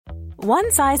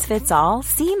One size fits all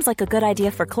seems like a good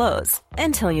idea for clothes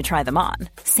until you try them on.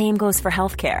 Same goes for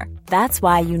healthcare. That's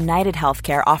why United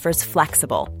Healthcare offers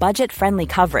flexible, budget-friendly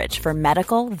coverage for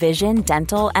medical, vision,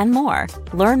 dental, and more.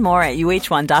 Learn more at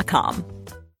uh1.com.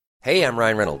 Hey, I'm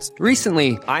Ryan Reynolds.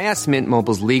 Recently, I asked Mint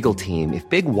Mobile's legal team if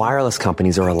big wireless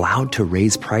companies are allowed to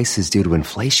raise prices due to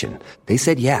inflation. They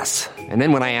said yes. And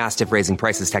then when I asked if raising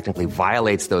prices technically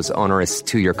violates those onerous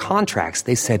two-year contracts,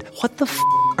 they said, "What the f***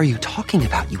 are you talking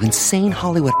about, you insane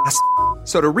Hollywood ass?"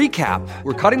 So to recap,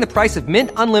 we're cutting the price of Mint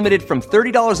Unlimited from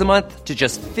 $30 a month to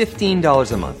just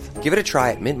 $15 a month. Give it a try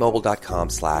at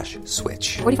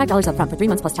mintmobile.com/switch. $45 up front for 3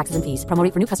 months plus taxes and fees. Promo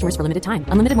rate for new customers for limited time.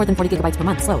 Unlimited more than 40 gigabytes per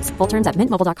month. Slows full terms at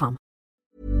mintmobile.com.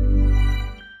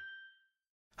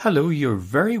 Hello, you're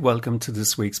very welcome to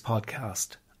this week's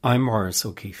podcast. I'm Maurice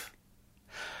O'Keefe.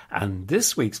 And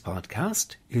this week's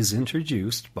podcast is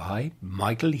introduced by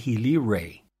Michael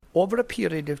Healy-Rae. Over a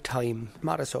period of time,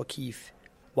 Maurice O'Keefe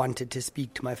wanted to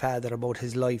speak to my father about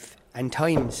his life and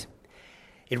times.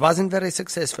 It wasn't very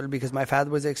successful because my father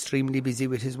was extremely busy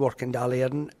with his work in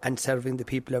Dálairn and serving the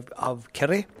people of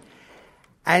Kerry,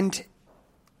 and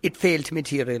it failed to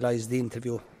materialise the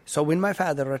interview. So when my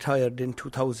father retired in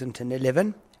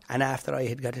 2011, and after I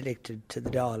had got elected to the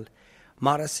Dáil,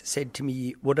 Maurice said to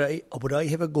me, would I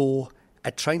have a go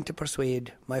at trying to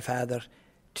persuade my father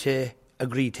to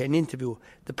agree to an interview?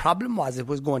 The problem was it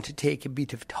was going to take a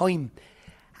bit of time.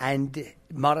 And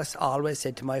Maurice always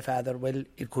said to my father, well,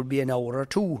 it could be an hour or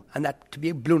two. And that, to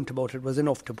be blunt about it, was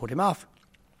enough to put him off.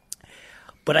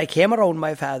 But I came around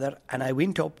my father and I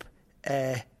went up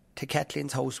to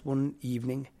Kathleen's house one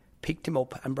evening, picked him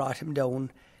up and brought him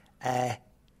down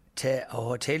to a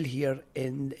hotel here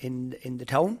in the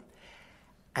town.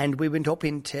 And we went up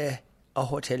into a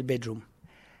hotel bedroom.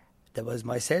 There was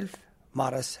myself,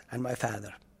 Maurice and my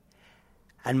father.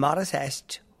 And Maurice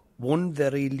asked one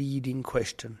very leading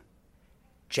question.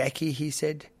 "Jackie," he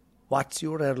said, "what's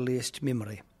your earliest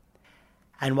memory?"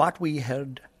 And what we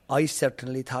heard, I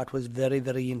certainly thought was very,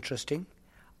 very interesting.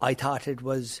 I thought it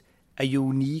was a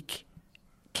unique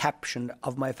caption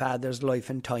of my father's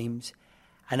life and times,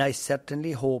 and I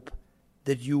certainly hope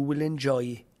that you will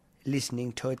enjoy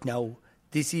listening to it now.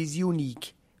 This is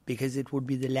unique because it would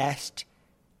be the last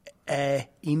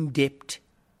in-depth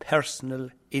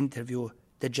personal interview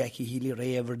that Jackie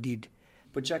Healy-Rae ever did.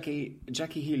 But Jackie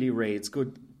Healy-Rae, it's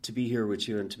good to be here with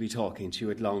you and to be talking to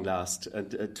you at long last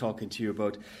and talking to you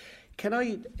about...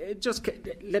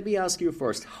 Let me ask you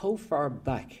first, how far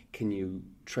back can you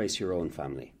trace your own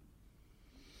family?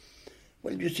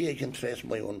 Well, you see, I can trace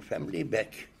my own family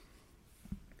back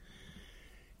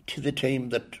to the time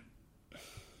that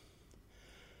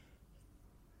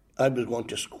I was going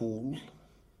to school.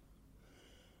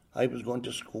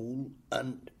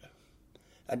 And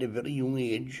at a very young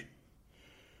age,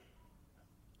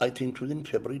 I think it was in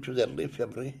February, it was early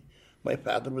February, my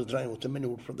father was drying out the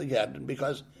manure for the garden,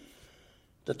 because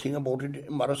the thing about it,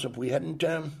 Maurice, if we hadn't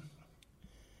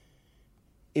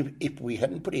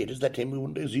potatoes that time, we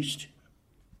wouldn't exist.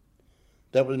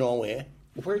 There was no way.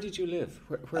 Where did you live?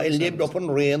 Where I lived up in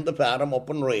Ray, in the farm up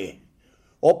in Ray.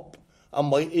 Up a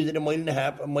mile, is it a mile and a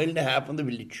half from the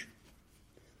village,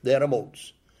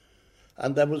 thereabouts.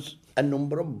 And there was a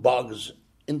number of bogs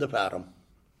in the farm,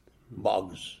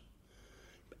 bogs.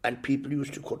 And people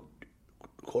used to cut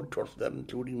turf there,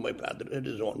 including my father had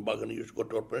his own bog, and he used to cut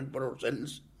turf for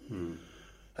ourselves.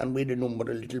 And we had a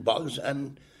number of little bogs,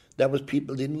 and there was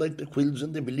people in, like the Quills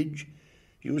in the village,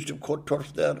 used to cut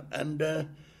turf there, and the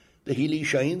Healy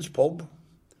Shines pub,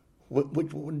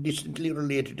 which were distantly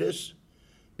related to us,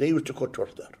 they used to cut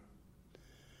turf there.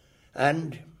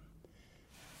 And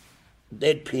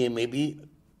they'd pay maybe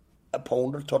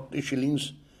 £1 or 30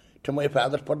 shillings to my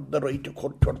father for the right to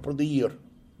cut turf for the year.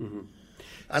 Mm-hmm.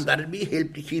 And that'd be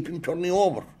help to keep him turning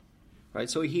over. Right,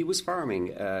 so he was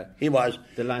farming. He was.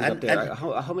 The land up there.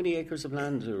 How many acres of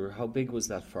land, or how big was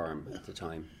that farm at the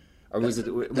time? Or was it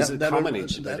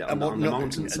commonage on the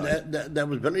mountainside? There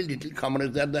was very little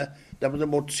commonage there. There was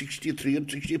about 63 or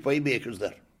 65 acres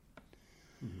there.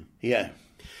 Mm-hmm. Yeah.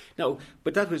 No,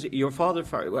 but that was your father.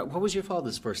 What was your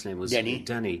father's first name? Was Danny.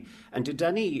 Danny. And did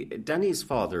Danny's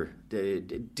father?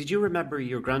 Did you remember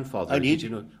your grandfather? I did. Did you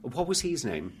know what was his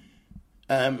name?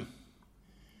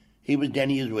 He was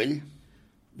Danny as well.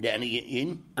 Danny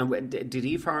in. And did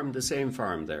he farm the same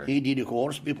farm there? He did, of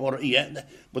course, before. Yeah,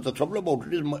 but the trouble about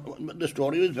it is the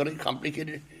story was very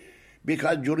complicated,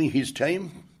 because during his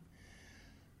time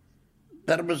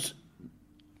there was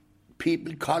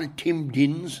people called Tim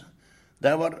Dins.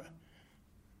 There were,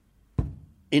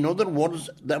 in other words,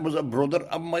 there was a brother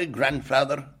of my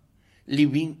grandfather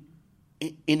living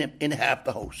in half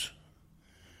the house.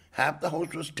 Half the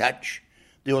house was thatch,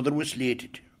 the other was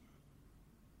slated.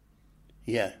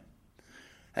 Yeah.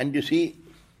 And you see,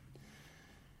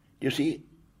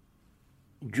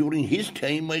 during his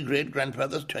time, my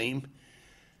great-grandfather's time,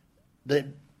 the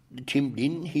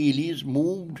Timdin Healy's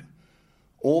moved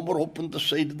over up on the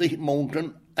side of the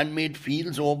mountain and made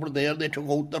fields over there. They took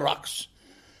out the rocks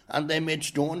and they made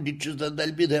stone ditches that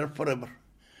they'll be there forever.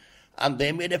 And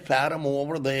they made a farm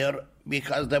over there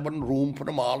because there wasn't room for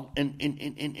them all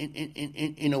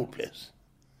in our place.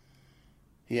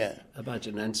 Yeah.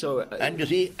 Imagine. And so... and you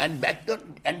see, and back there,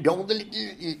 and down the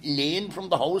little lane from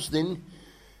the house then,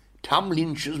 Tom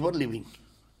Lynch's were living.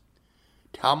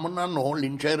 Tom and Noel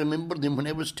Lynch, I remember them when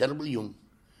I was terribly young.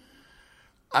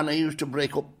 And I used to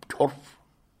break up turf.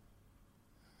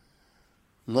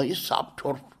 Nice soft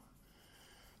turf.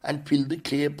 And fill the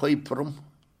clay pipe for them.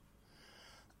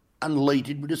 And light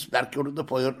it with a spark out of the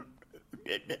fire.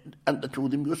 And the two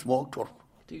of them used to smoke turf.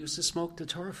 They used to smoke the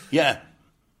turf? Yeah.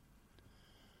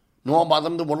 No bother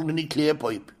them, there wasn't any clay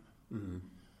pipe. Mm-hmm.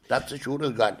 That's as sure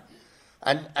as God.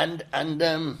 And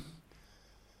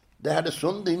they had a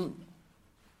son then,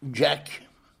 Jack.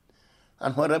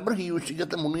 And wherever he used to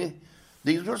get the money,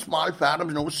 these were small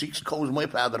farms, 6 cows my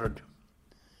father had.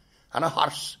 And a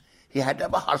horse. He had to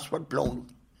have a horse for ploughing.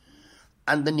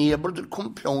 And the neighbours would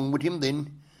come ploughing with him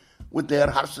then, with their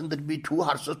horse, and there'd be 2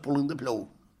 horses pulling the plough.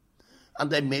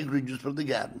 And they'd make ridges for the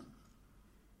garden.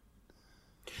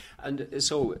 And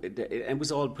so it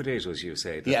was all potatoes, you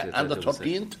say? And the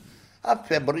 13th of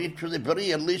February, it was the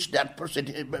very early start for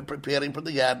preparing for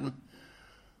the garden.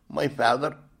 My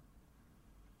father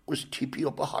was tipping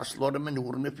up a horse load of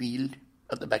manure in a field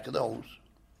at the back of the house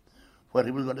where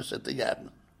he was going to set the garden.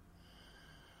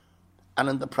 And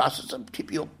in the process of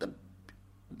tipping up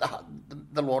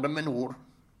the load of manure,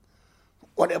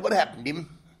 whatever happened to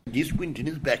him, he squint in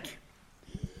his back.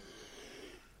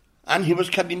 And he was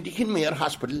carried into Kinmare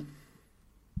Hospital.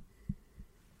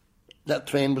 That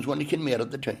train was going to Kinmare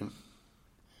at the time.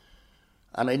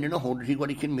 And I don't know how did he go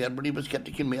to Kinmare, but he was kept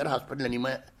to Kinmare Hospital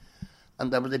anyway.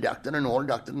 And there was a doctor, an old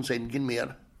doctor inside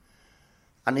Kinmare.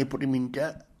 And they put him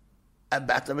into a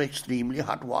bath of extremely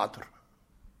hot water.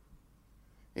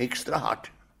 Extra hot.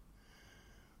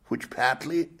 Which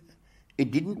partly,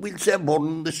 it didn't, we'll say,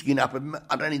 burn the skin up him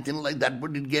or anything like that,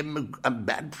 but it gave him a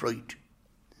bad fright.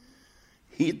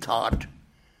 He thought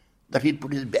that he'd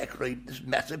put his back right, this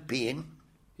massive pain.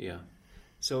 Yeah.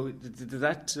 So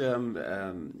that...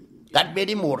 that made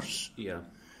him worse. Yeah.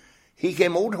 He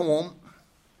came out home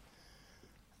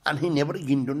and he never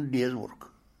again done a day's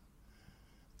work.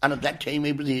 And at that time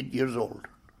he was 8 years old.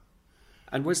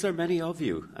 And was there many of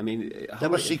you? I mean... There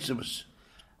were 6 of us.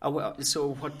 Oh, well,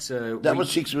 so what... there were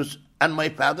 6 of us. And my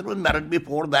father was married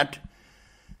before that.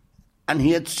 And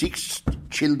he had 6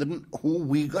 children who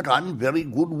we got on very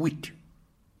good with.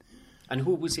 And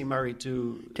who was he married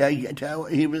to?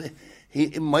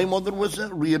 My mother was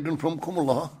Reardon from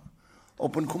Cumulaha,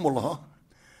 up in Cumulaha.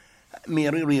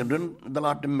 Mary Reardon, the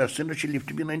Lord of Mercy, she lived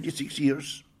to be 96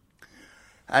 years.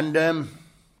 And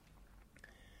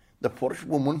the first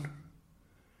woman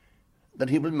that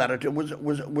he was married to was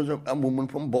a woman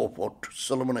from Beaufort,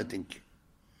 Sullivan, I think.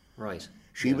 Right.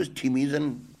 She was Timmy's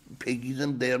and Peggy's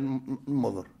and their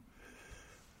mother.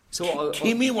 So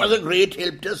Timmy was a great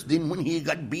help to us then when he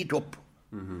got beat up.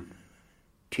 Mm-hmm.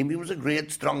 Timmy was a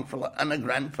great strong fella and a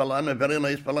grand fella and a very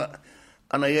nice fella,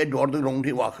 and I adored the round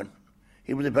he walking.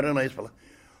 He was a very nice fella.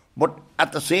 But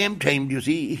at the same time, you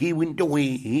see, he went away.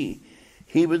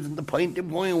 He was in the point of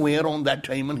going away around that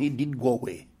time, and he did go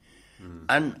away. Mm.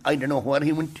 And I don't know where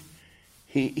he went.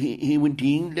 He went to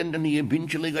England, and he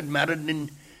eventually got married,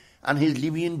 and he's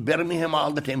living in Birmingham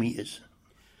all the time he is.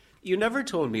 You never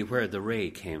told me where the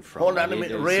Ray came from. Hold on a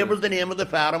minute. Ray was the name of the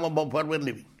farm above where we're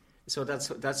living. So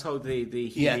that's how the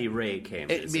Healy Ray came.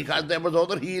 Because there was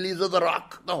other Healys of the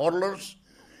Rock, the hurlers,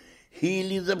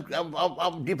 Healys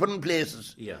of different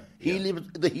places. Yeah.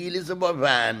 The Healys of a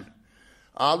van.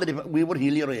 All the different. We were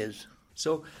Healy Rays.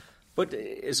 So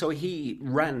he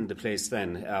ran the place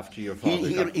then after your father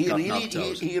got knocked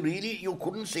out. He really, you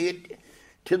couldn't say it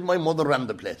till my mother ran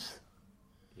the place.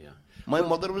 Yeah. My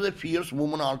mother was a fierce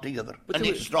woman altogether, an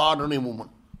extraordinary woman.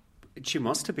 She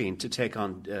must have been to take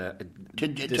on to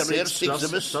rear 6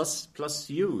 of us. Plus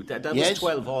you. That yes. was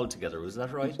 12 altogether, was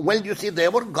that right? Well, you see, they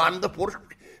were gone. The first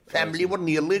family were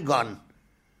nearly gone.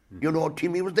 Mm-hmm. You know,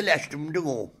 Timmy was the last of them to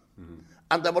go. Mm-hmm.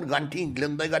 And they were gone to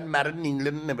England. They got married in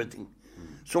England and everything.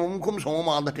 Mm-hmm. Someone comes home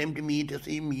all the time to me to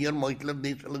see me or Michael or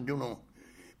these fellas, you know.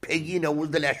 Peggy now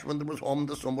was the last one that was home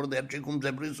the summer there. She comes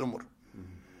every summer. Mm-hmm.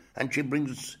 And she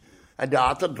brings a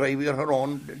daughter driving her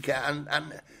own car,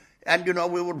 and And, you know,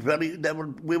 we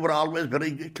were always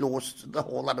very close, the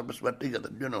whole lot of us were together,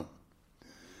 you know.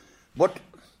 But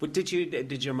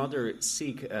did your mother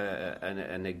seek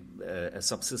a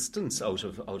subsistence out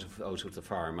of the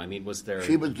farm? I mean, was there?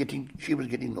 She was getting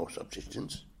no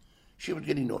subsistence. She was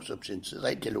getting no subsistence.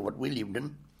 I tell you what we lived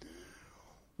in.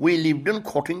 We lived in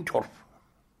cutting turf,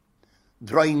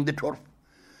 drying the turf,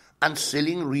 and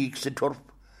selling reeks of turf.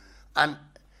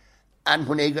 And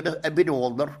when I got a bit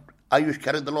older, I used to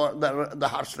carry the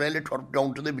horse rail of turf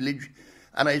down to the village,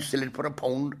 and I sell it for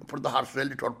 £1 for the horse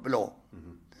rail of turf below.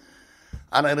 Mm-hmm.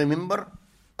 And I remember,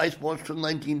 I suppose to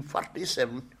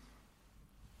 1947,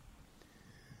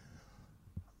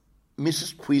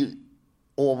 Mrs. Quill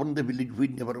over in the village,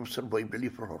 we'd never have survived really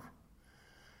for her.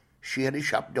 She had a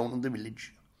shop down in the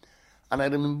village. And I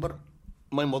remember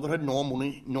my mother had no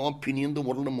money, no penny in the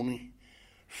world of money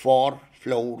for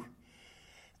flour.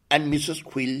 And Mrs.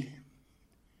 Quill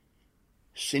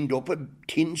sent up a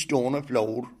tin stone of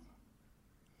flour.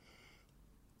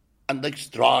 And the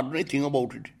extraordinary thing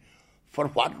about it, for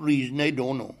what reason I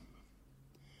don't know.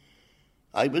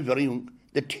 I was very young.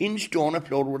 The tin stone of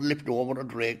flour was left over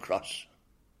at Ray Cross,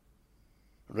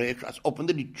 up in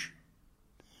the ditch.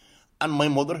 And my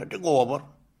mother had to go over.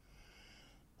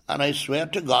 And I swear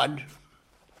to God,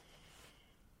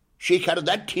 she carried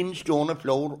that tin stone of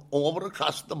flour over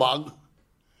across the bog,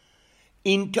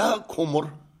 into her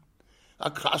cummer,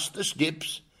 across the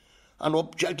steps, and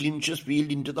up Jack Lynch's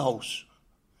field into the house,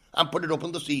 and put it up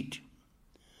on the seat.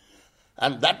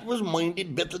 And that was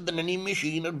minded better than any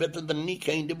machine or better than any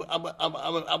kind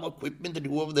of equipment that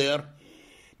you have there,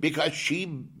 because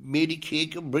she made a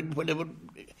cake of bread whenever,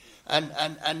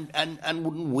 and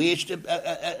wouldn't waste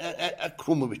a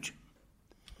crumb of it.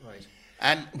 Right.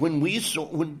 And when we used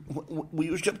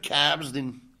to have calves,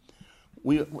 then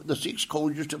the 6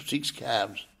 cows used to have 6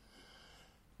 calves.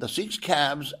 The 6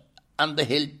 calves and the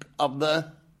help of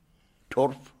the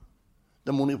turf,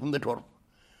 the money from the turf,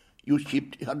 you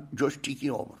keep just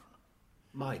ticking over.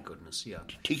 My goodness, yeah.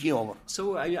 Ticking over.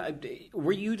 So,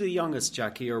 were you the youngest,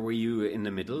 Jackie, or were you in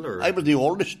the middle? Or? I was the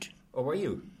oldest. Oh, were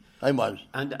you? I was.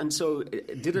 And so,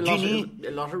 did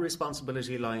a lot of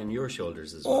responsibility lie on your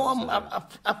shoulders as well? Oh,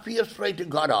 I fierce fright to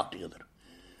God altogether.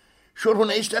 Sure, when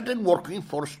I started working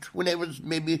first, when I was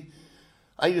maybe,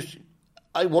 I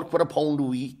worked for £1 a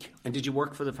week. And did you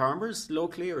work for the farmers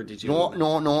locally, or did you?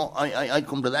 No. I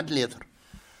come to that later.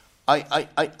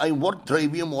 I worked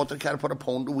driving a motor car for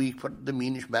 £1 a week for the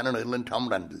meanest man in Ireland, Tom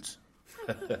Randalls.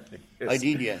 Yes. I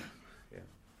did, yeah.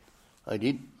 I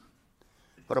did.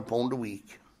 For £1 a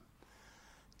week.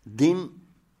 Then,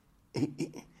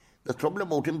 the trouble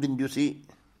about him, didn't you see,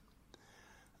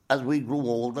 as we grew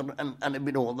older and a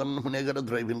bit older, when I got a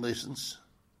driving license,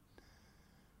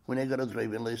 maybe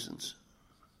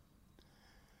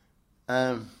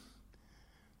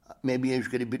I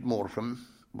should get a bit more from him,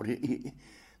 but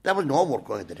there was no work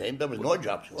going at the time. There was no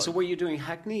jobs. So were you doing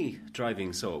Hackney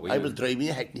driving? I was driving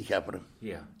a Hackney cab for him.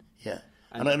 Yeah.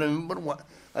 And I remember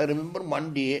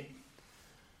one day,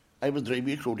 I was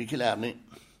driving a crew to Killarney.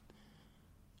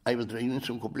 I was driving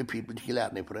some couple of people to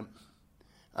Killarney for him.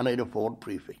 And I had a Ford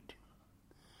Prefect.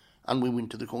 And we went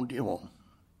to the county home.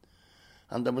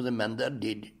 And there was a man there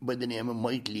dead by the name of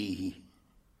Mike Leahy.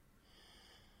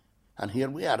 And here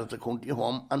we are at the county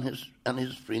home, and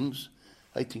his friends,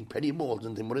 I think Paddy Bowles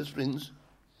and them were his friends.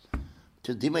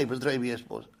 To them I was driving, I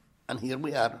suppose. And here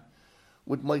we are,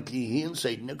 with Mike Leahy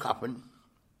inside in a coffin,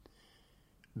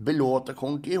 below at the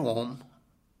county home,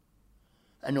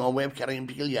 and no way of carrying him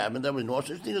to Kilgavin. There was no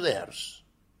such thing as a hearse.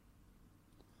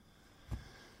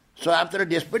 So after a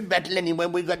desperate battle anyway,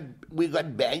 we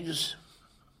got bags,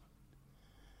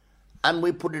 and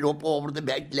we put it up over the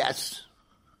back glass,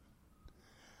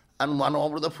 and one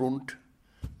over the front,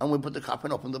 and we put the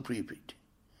coffin up on the Prefect.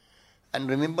 And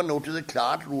remember, notice the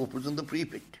cloth roof was on the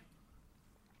Prefect.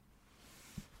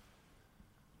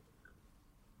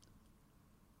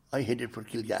 I headed for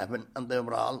Kilgavin, and there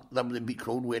was a big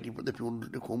crowd waiting for the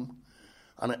funeral to come.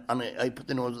 And I put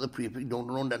the nose of the Prefect down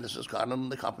around Ellis's corner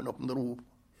and the coffin up on the roof.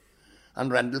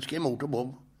 And Randalls came out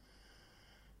above.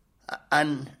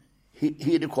 And he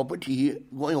had a cup of tea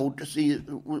going out to see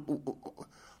who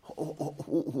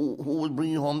was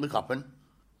bringing home the coffin.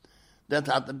 They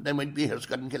thought that there might be a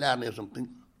haircut in Killarney or something.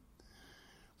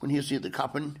 When he see the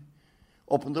coffin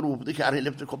up on the roof of the car, he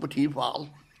left a cup of tea fall.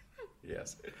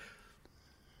 Yes.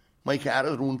 My car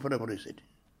is ruined forever, he said.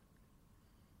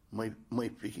 My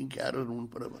freaking car is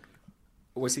ruined forever.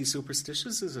 Was he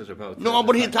superstitious? Is it about? No,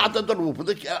 but he thought that the roof of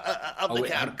the car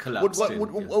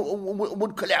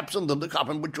would collapse under the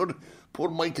coffin, which would poor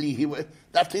Mike Lee.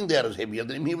 That thing there is heavier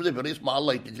than him. He was a very small,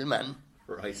 light little man.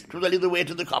 Right. It was only the way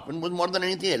to the coffin was more than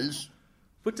anything else.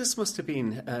 But this must have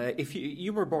been, if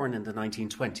you were born in the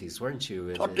 1920s, weren't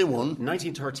you? 31.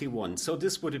 1931. So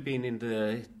this would have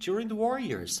been during the war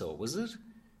years, so was it?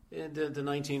 In the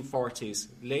 1940s,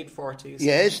 late 40s?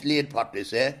 Yes, late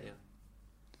 40s, eh? Yeah.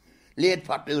 Late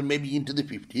 40s, maybe into the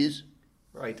 50s.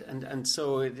 Right, and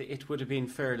so it would have been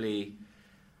fairly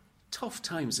tough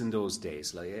times in those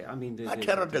days. Like, I mean, I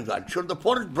terror to God. Sure, the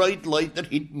first bright light that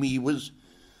hit me was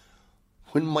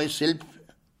when myself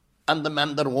and the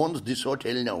man that owns this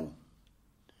hotel now.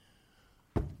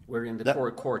 We're in the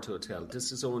Court Hotel.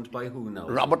 This is owned by who now?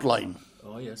 Robert Lyne.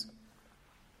 Oh, yes.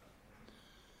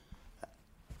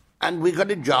 And we got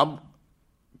a job,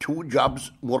 2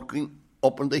 jobs, working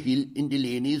up on the hill in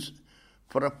Delaney's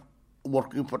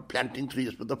working for planting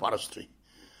trees for the forestry.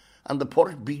 And the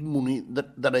first big money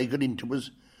that I got into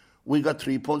was we got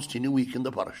 £3 a week in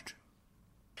the forest.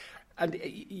 And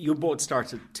you both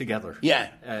started together? Yeah.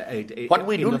 What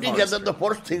we done together, the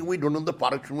first thing we done in the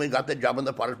forest, when we got the job in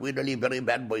the forest, we had really very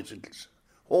bad bicycles.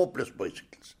 Hopeless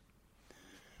bicycles.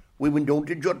 We went down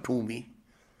to Jortumi.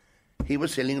 He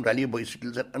was selling rally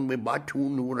bicycles, and we bought 2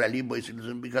 new rally bicycles,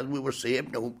 and because we were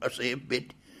saved now, a safe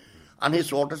bit. And he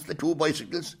sold us the 2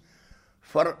 bicycles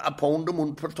for £1 a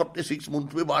month for 36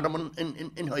 months. We bought them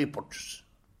in high purchase.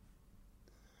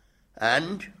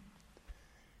 And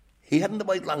he hadn't the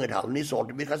bike long at all, and he sold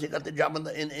it because he got the job in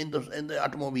the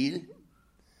automobile,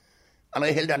 and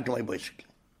I held on to my bicycle.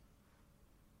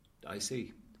 I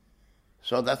see.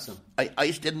 So that's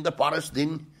I stayed in the forest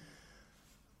then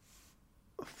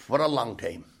for a long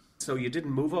time. So you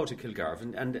didn't move out of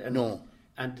Kilgarvan, and no.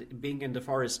 And being in the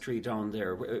forestry down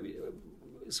there.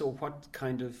 So what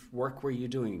kind of work were you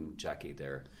doing, Jackie,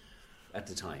 there at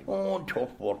the time? Oh,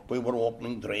 tough work. We were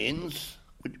opening drains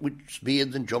with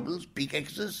spades and shovels,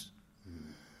 pickaxes.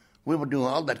 We were doing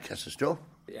all that kind of stuff.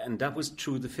 And that was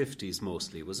through the 50s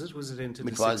mostly, was it? Was it into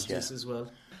the 60s as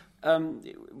well?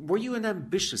 Were you an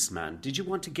ambitious man? Did you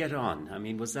want to get on? I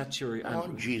mean, was that your... Oh,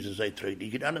 Jesus, I tried to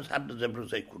get on as hard as ever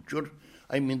as I could. Sure.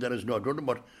 I mean, there is no doubt,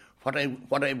 but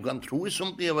what I've gone through is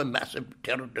something of a massive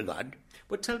terror to God.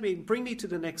 But tell me, bring me to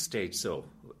the next stage, so...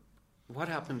 What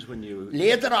happened when you...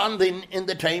 Later on then, in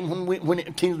the time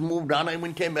when things moved on, I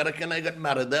went to America and I got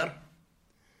married there.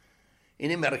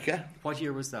 In America. What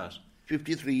year was that?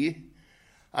 53.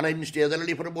 And I didn't stay there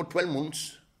only for about 12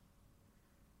 months.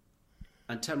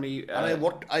 And tell me... and I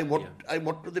worked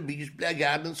with the biggest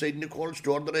blackguard inside in the cold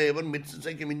store that I ever met since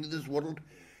I came into this world.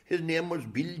 His name was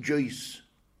Bill Joyce.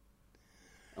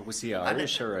 And was he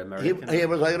Irish or American? He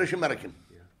was Irish-American.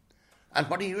 Yeah. And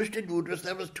what he used to do was,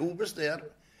 there was 2 of us there.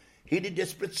 He had a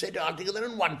desperate set altogether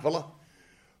in one fellow.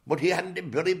 But he hadn't a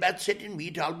very bad set in me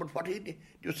at all. But what he did,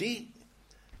 you see,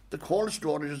 the cold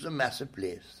storage is a massive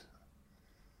place.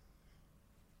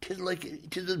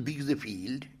 It is as big as a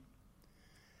field.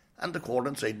 And the cold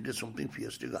inside is something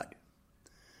fierce to God.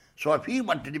 So if he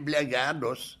wanted to blackguard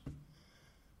us,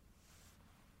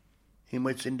 he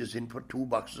might send us in for 2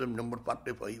 boxes of number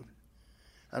 45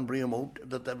 and bring him out,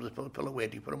 that there was a fellow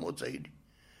waiting for him outside.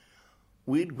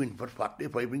 We'd go in for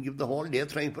 45 and give the whole day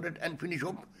trying for it and finish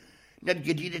up. Not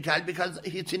get it at all because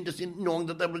he sent us in knowing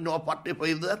that there was no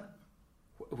 45 there.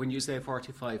 When you say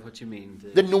 45, what do you mean?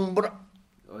 The number.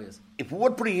 Oh, yes. If we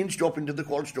were putting stuff into the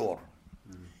cold store,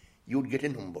 you'd get a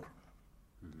number.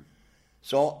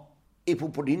 So if we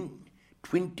put in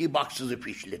 20 boxes of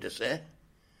fish, let us say,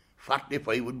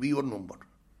 45 would be your number.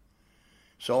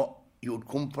 So you'd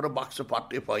come for a box of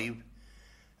 45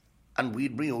 and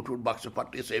we'd bring out a box of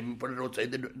 47, put it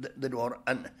outside the door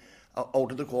and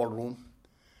out of the cold room,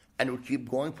 and we'd keep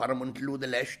going for them until the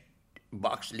last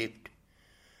box left.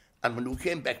 And when you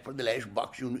came back for the last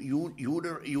box, you'd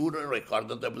record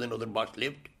that there was another box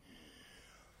left.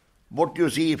 But you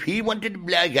see, if he wanted to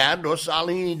blackguard us, all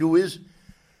he need to do is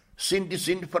send us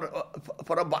in for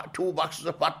 2 boxes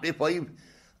of 45,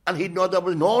 and he'd know there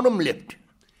was none of them left.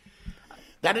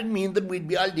 That'd mean that we'd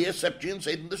be all day searching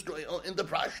inside in the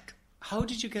frost. How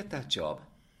did you get that job?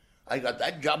 I got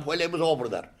that job while I was over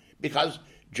there, because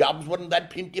jobs weren't that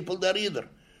plentiful there either.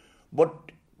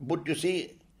 But you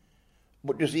see,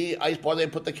 I suppose I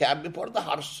put the cart before the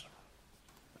horse.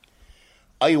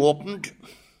 I opened.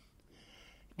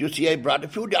 You see, I brought a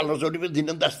few dollars out of it,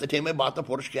 and that's the time I bought the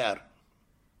first car.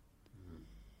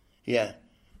 Yeah.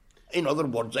 In other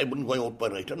words, I wasn't going out by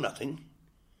night or nothing.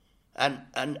 And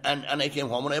I came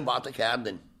home and I bought the car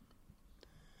then.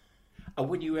 And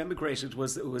when you emigrated,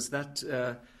 was that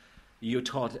you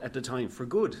taught at the time for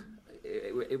good?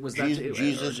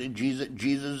 Jesus,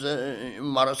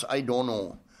 Morris, I don't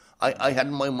know. I had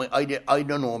my idea. I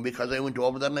don't know, because I went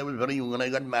over there and I was very young and I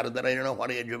got married there. I don't know what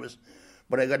age I was.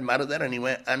 But I got married there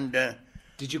anyway, and...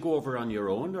 did you go over on your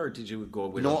own, or did you go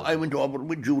with... No, I went over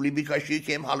with Julie because she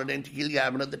came holidaying to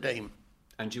Kilgavin at the time.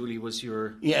 And Julie was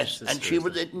your... Yes, sister, and she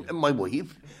was my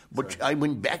wife, but I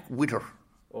went back with her.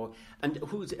 Oh, and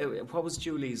what was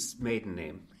Julie's maiden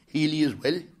name? Healy as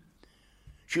well.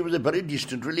 She was a very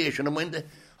distant relation of mine.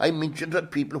 I mentioned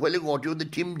that people while ago to the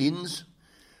Tim Lins,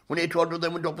 when I told her they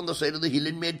went up on the side of the hill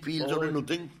and made fields out of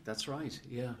nothing. That's right,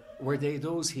 yeah. Were they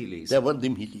those Healys? They were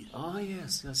them Healys. Ah,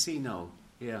 yes, I see now,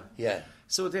 yeah. Yeah.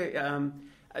 So they,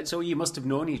 so you must have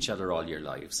known each other all your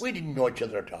lives. We didn't know each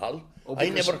other at all. Oh, I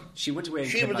never... She went away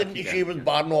and she came was back in, again. She was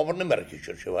born over in America,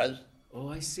 sure she was. Oh,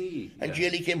 I see. And yeah.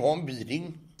 Jelly came home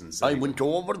visiting. So I went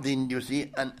over then, you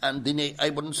see, and then I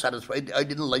wasn't satisfied. I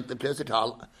didn't like the place at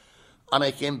all. And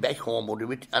I came back home out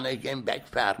of it, and I came back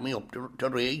farming up to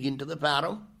Raig into the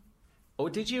farm. Oh,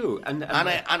 did you? And then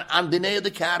I had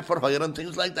the car for hire and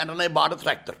things like that, and I bought a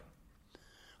tractor.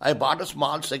 I bought a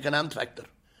small second-hand tractor.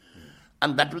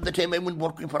 And that was the time I went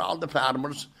working for all the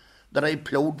farmers that I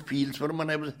ploughed fields for them,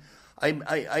 and I was an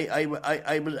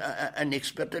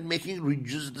expert at making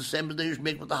ridges the same as they used to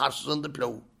make with the horses on the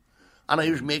plough. And I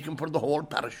used to make them for the whole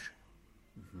parish.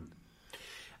 Mm-hmm.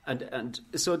 And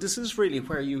so this is really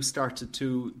where you started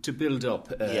to build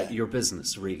up your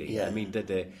business, really. Yeah. I mean,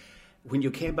 when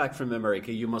you came back from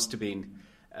America, you must have been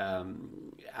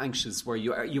anxious.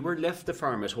 You were left the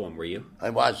farm at home, were you?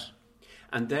 I was.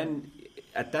 And then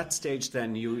at that stage,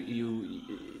 then you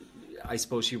I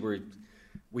suppose were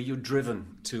you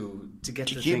driven to get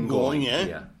the thing going?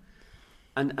 Yeah.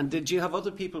 And did you have other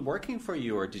people working for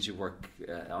you, or did you work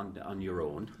on your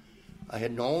own? I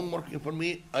had no one working for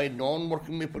me. I had no one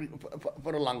working for me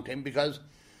for a long time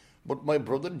but my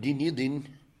brother Dinny then,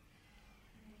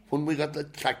 when we got the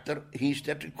tractor, he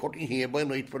started cutting hay by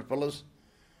night for fellas,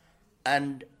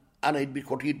 and I'd be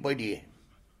cutting it by day,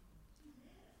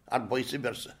 and vice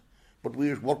versa. But we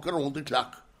used to work around the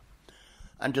clock.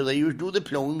 Until they used to do the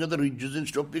ploughing of the ridges and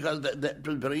stuff, because that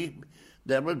was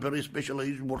very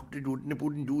specialised work to do it, and they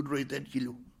wouldn't do it right that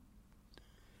kilo.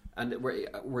 And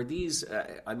were these?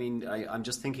 I'm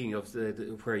just thinking of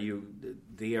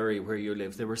the area where you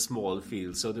live. They were small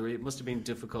fields, so it must have been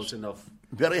difficult enough.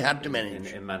 Very hard to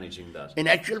manage in managing that. In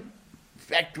actual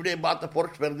fact, today I bought the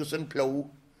first Ferguson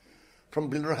plough from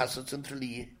Bilder Hassets in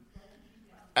Tralee.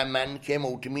 A man came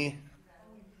out to me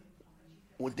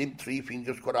with them 3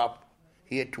 fingers cut off.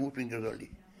 He had 2 fingers only.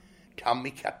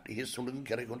 Tommy Cat, his son in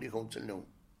Kerry County Council now.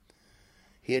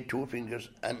 He had 2 fingers,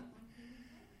 and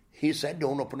he sat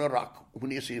down up on a rock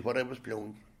when he see where I was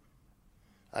ploughing.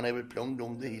 And I was ploughing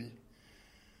down the hill.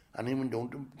 And he went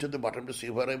down to the bottom to see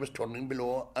where I was turning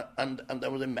below, and there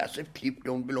was a massive cliff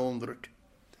down below under it.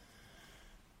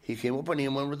 He came up on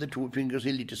him with the 2 fingers,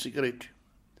 he lit a cigarette.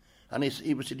 And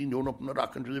he was sitting down up on a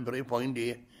rock, and it was a very fine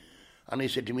day. And he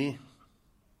said to me,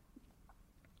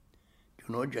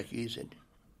 "You know, Jackie," he said,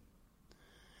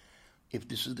 "if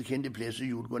this is the kind of places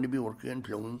you're going to be working and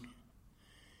ploughing,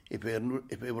 if I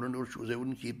were in your shoes, I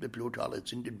wouldn't keep the plough till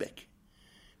it's in the back,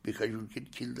 because you'd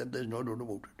get killed, and there's no doubt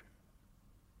about it."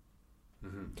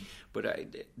 Mm-hmm.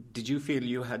 But did you feel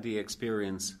you had the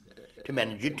experience to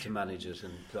manage it?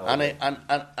 And plough?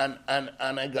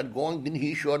 And I got going. Then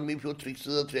he showed me a few tricks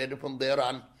of the trade. From there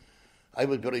on, I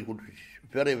was very good,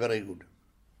 very, very good.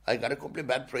 I got a couple of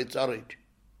bad frights, all right.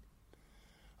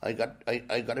 I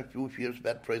got a few fierce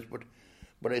bad frights,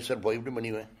 but I survived them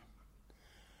anyway.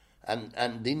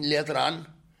 And then later on,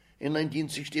 in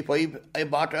 1965, I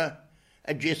bought a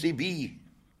JCB.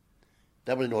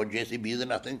 There was no JCB, there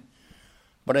nothing.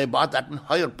 But I bought that in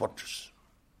hire purchase.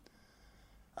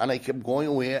 And I kept going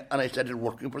away, and I started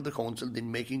working for the council,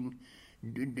 then making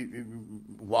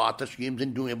water schemes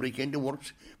and doing every kind of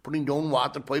works, putting down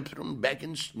water pipes from back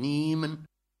in Sneem. And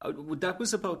that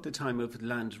was about the time of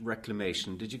land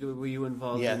reclamation. Were you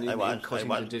involved in cutting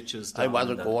the ditches down? I was,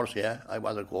 of course, yeah. I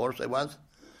was.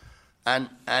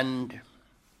 And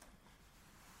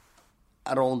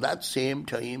around that same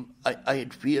time, I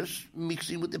had fierce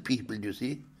mixing with the people, you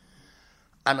see.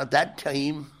 And at that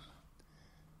time,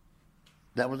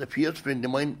 there was a fierce friend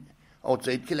of mine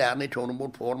outside Killarney town,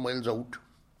 about 4 miles out,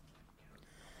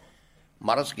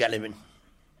 Morris Gallivan.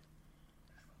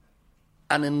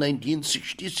 And in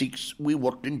 1966, we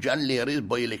worked in John Leary's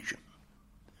by-election.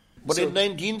 But in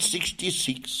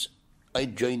 1966, I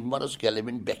joined Morris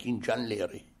Gallivan back in John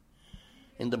Leary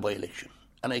in the by-election.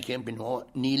 And I came to know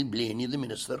Neil Blaney, the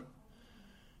minister,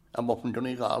 and up in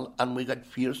Donegal, and we got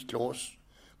fierce close,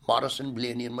 Morris and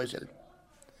Blaney and myself,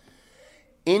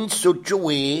 in such a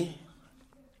way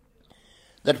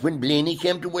that when Blaney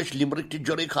came to West Limerick to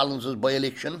Jerry Collins'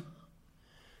 by-election,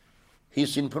 he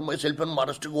sent for myself and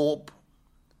Morris to go up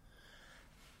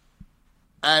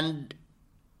And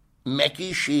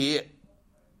Mackie Shea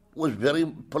was very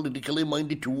politically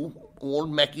minded too.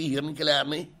 Old Mackie here in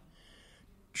Killarney,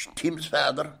 Tim's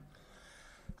father.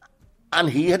 And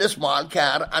he had a small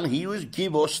car, and he would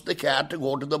give us the car to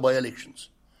go to the by-elections,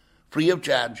 free of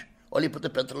charge. Only put the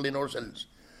petrol in ourselves.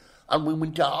 And we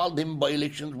went to all them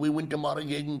by-elections. We went to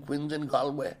Morrigan, Quinns and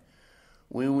Galway.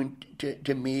 We went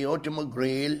to Mayo, to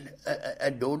McGrail,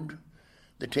 at Dud.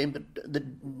 The time that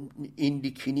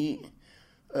Indy Kinney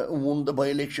won the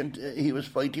by-election, he was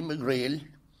fighting McGrail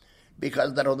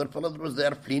because that other fellow that was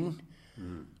there, Flynn,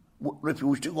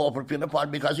 refused to go for Fianna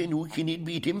Fáil because he knew Kinney'd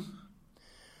beat him.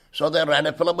 So they ran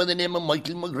a fellow by the name of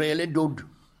Michael McGrail at Dud.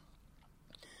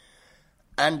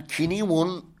 And Kinney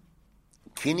won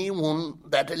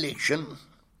that election,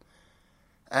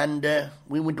 and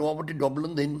we went over to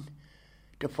Dublin then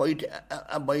to fight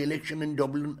a by-election in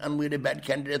Dublin, and we had a bad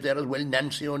candidate there as well,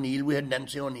 Nancy O'Neill. We had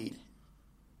Nancy O'Neill.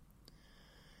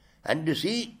 And you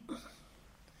see,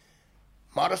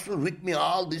 Morris was with me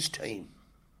all this time.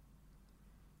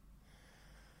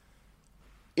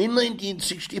 In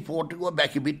 1964, to go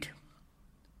back a bit,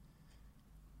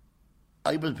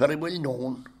 I was very well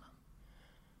known,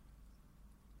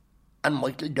 and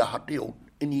Michael Doherty out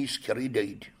in East Kerry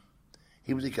died.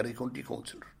 He was a Kerry County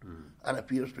Councillor, and a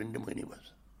fierce friend of mine he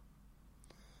was.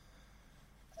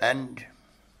 And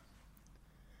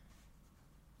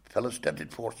fellows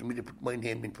started forcing me to put my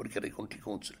name in for Kerry County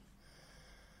Council.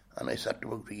 And I sat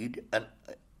to agreed, and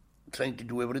trying to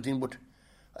do everything, but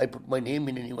I put my name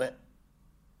in anyway.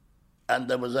 And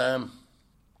there was a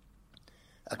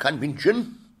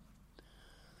convention,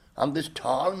 and this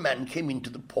tall man came into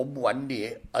the pub one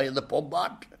day. I had the pub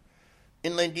bought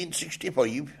in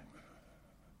 1965.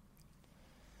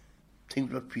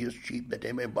 Things were fierce cheap. That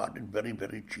time I bought it very,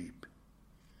 very cheap.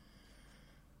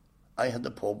 I had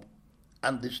the pub,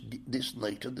 and this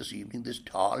night or this evening, this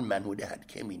tall man with a hat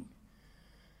came in,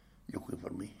 looking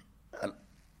for me. And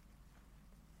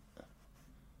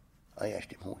I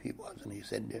asked him who he was, and he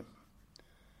said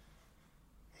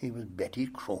he was Betty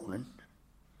Cronin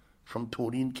from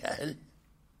Toreen Cahill.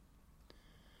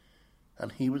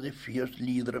 And he was a fierce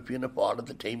leader of Fianna Fáil at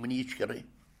the time in East Kerry.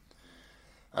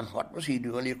 And what was he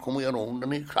doing? He coming around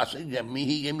and he cross-examined me.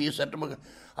 He gave me a set of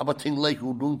a thing like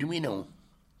you're doing to me now.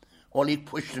 Only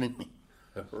questioning me.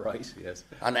 Right, yes.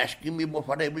 And asking me about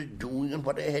what I was doing and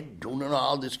what I had done and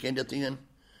all this kind of thing. And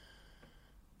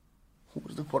who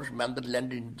was the first man that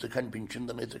landed into the convention?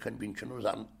 The night the convention was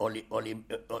on,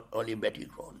 Ollie Betty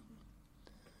Cronin.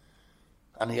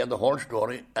 And he had the whole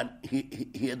story, and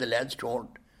he had the lads told,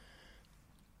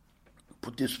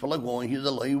 put this fella going, he's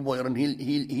a live wire and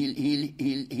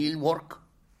he'll work.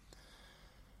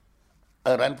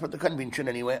 I ran for the convention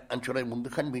anyway, and sure I won the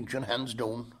convention hands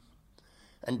down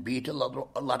and beat a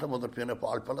lot of other Fianna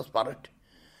Fáil fellas for it.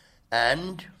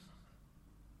 And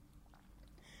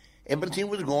everything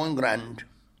was going grand.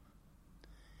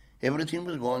 Everything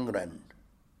was going grand.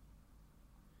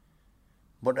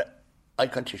 But I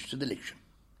contested the election.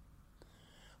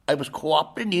 I was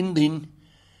co-opted in then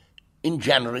in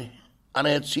January, and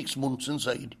I had 6 months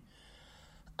inside.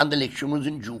 And the election was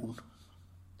in June.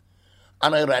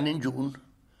 And I ran in June.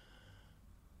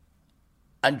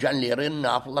 And John Leary and an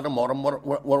awful lot of more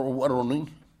were running.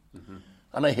 Mm-hmm.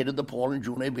 And I headed the poll in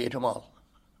June. I beat them all.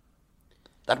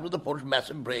 That was the first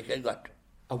massive break I got.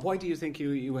 And why do you think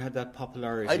you had that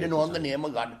popularity? I don't know the name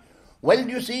of God. Well,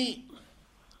 do you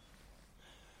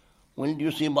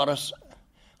see, Morris,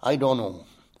 I don't know.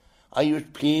 I used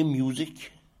to play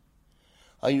music.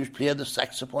 I used to play the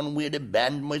saxophone. We had a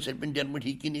band, myself and Dermot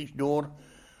Hickey next door,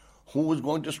 who was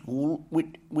going to school with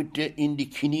Indy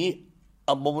Kinney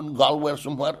above in Galway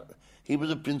somewhere. He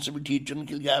was a principal teacher in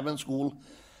Kilgarvan School,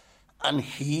 and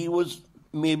he was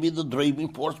maybe the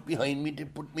driving force behind me to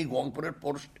put me going for it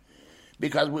first,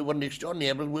 because we were next door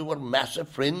neighbours, we were massive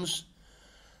friends,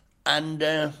 and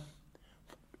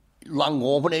long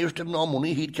ago when I used to have no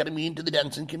money, he'd carry me into the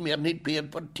dance in Kinmare and he'd pay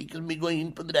for tickets me going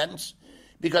in for the dance,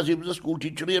 because he was a school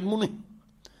teacher, he had money.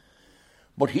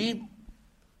 But he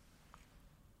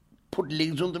put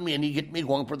legs under me and he get me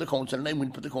going for the council, and I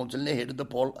went for the council and I headed the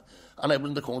poll, and I was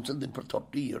in the council then for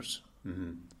 30 years.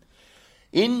 Mm-hmm.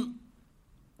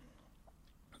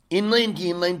 In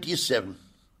 1997,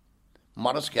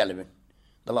 Morris Gallivan,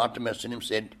 the Lord to mercy him,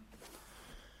 said,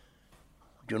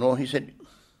 do you know, he said,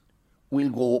 we'll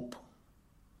go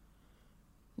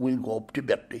up to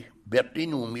Bertie. Bertie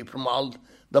knew me from all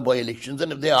the by-elections,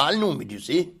 and if they all knew me, do you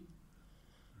see,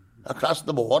 across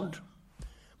the board,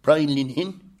 Brian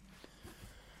Linhin.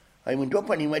 I went up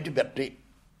anyway to Bertie.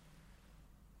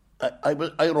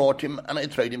 I wrote him and I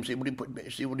tried him, see would he put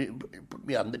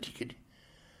me on the ticket.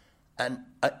 And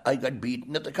I got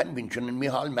beaten at the convention, and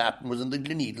Micheál Martin was in the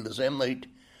Gleneagle the same night,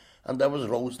 and there was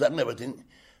rows there and everything.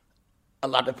 A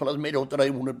lot of fellas made out that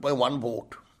I won it by 1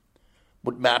 vote.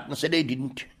 But Martin said I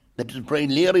didn't, that it was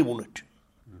Brian Leary won it.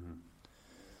 Mm-hmm.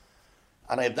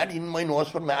 And I have that in my nose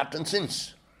for Martin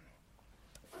since.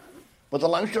 But the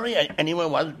long story anyway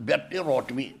was, Bertie wrote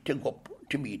to me to go up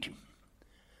to meet him.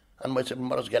 And myself and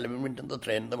Maurice Gallivan went on the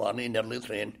train in the morning, an early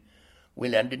train. We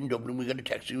landed in Dublin, we got a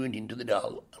taxi, we went into the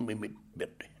Dáil, and we met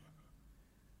Bertie.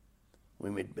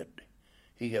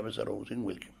 He gave us a rose in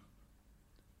welcome.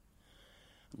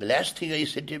 The last thing I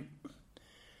said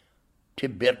to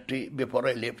Bertie before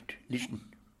I left, listen,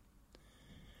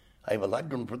 I have a lot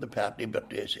done for the party,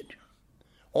 Bertie, I said.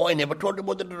 Oh, I never told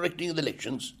about the directing of the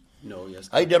elections. No, yes.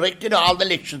 I directed all the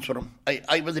elections for him.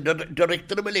 I was the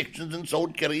director of elections in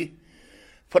South Kerry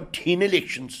for 10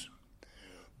 elections.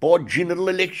 Both general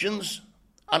elections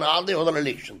and all the other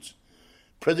elections.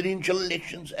 Presidential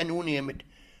elections and you name it.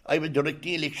 I was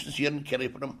directing elections here in Kerry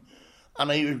for them.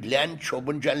 And I was Glenn Chubb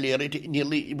and John Leary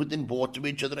nearly within both of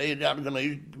each other. I had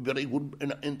organised very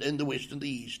good in the west and the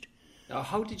east. Now,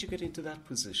 how did you get into that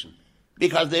position?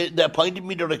 Because they appointed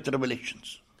me director of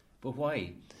elections. But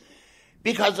why?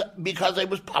 Because I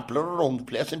was popular around the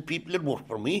place and people had worked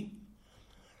for me.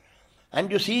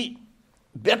 And you see,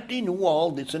 Bertie knew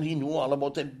all this and he knew all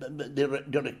about the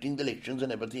directing the elections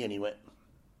and everything anyway.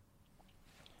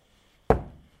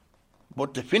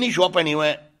 But to finish up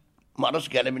anyway, Maurice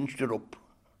Gallivan stood up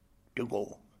to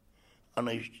go.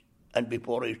 And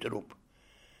before I stood up,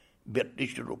 Bertie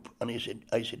stood up and I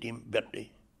said to him,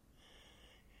 Bertie,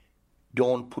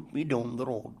 don't put me down the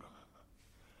road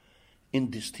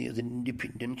in this thing as an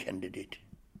independent candidate.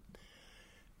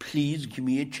 Please give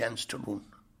me a chance to run.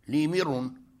 Leave me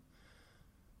run.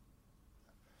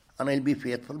 And I'll be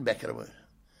faithful back away.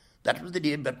 That was the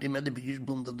day Bertie made the biggest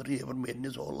blunder that he ever made in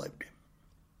his whole lifetime.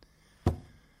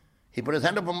 He put his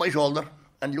hand up on my shoulder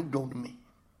and looked down at me.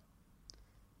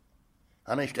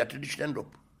 And I started to stand up.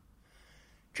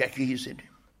 Jackie, he said,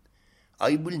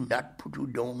 I will not put you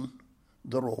down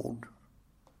the road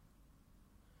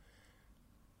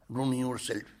running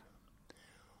yourself.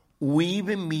 We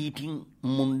were meeting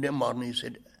Monday morning, he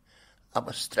said, of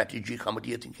a strategy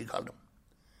committee, I think he called them,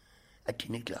 at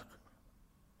 10 o'clock.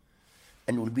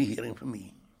 And you'll be hearing from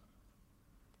me.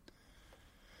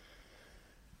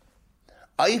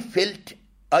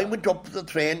 I went up to the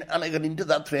train and I got into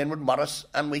that train with Maurice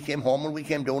and we came home and we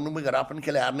came down and we got up in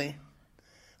Killarney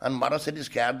and Maurice had his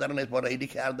car there and I thought I had a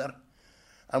car there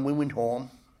and we went home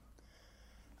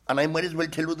and I might as well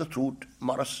tell you the truth,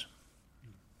 Maurice.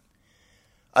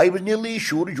 I was nearly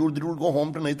sure that you would go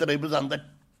home tonight that I was on that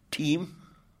team.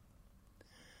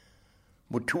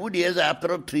 But 2 days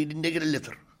after or 3 didn't I get a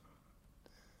letter.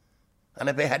 And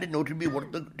if I had it now, it would be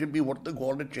worth the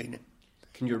gold at China.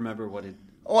 Can you remember what it...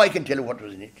 Oh, I can tell you what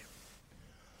was in it.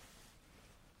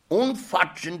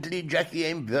 Unfortunately, Jackie,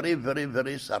 I'm very, very,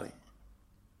 very sorry.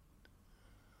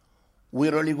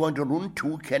 We're only going to run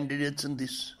 2 candidates in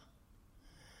this.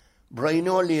 Brian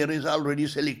O'Leary is already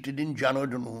selected in John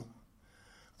O'Donoghue.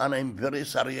 And I'm very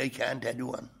sorry I can't add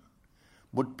one.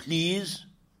 But please,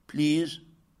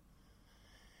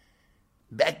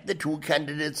 back the 2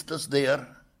 candidates that's there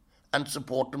and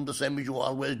support them the same as you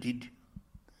always did.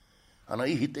 And I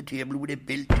hit the table with a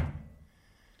belt.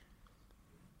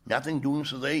 Nothing doing,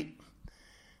 so they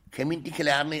came into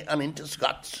Killarney and into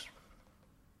Scott's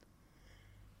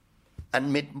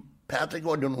and met Patrick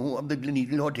O'Donoghue of the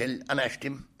Gleneagle Hotel and asked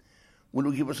him, will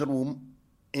you give us a room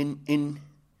in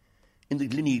the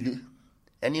Gleneagle?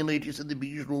 Any night he said the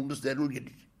biggest room that's there will get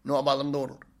it. No bother in the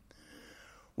world.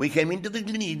 We came into the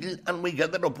Gleneagle and we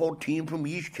gathered up our team from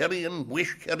East Kerry and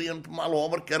West Kerry and from all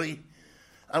over Kerry.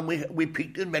 And we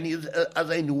picked as many as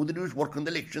I knew that he was working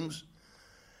the elections.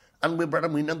 And we brought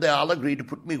him in and they all agreed to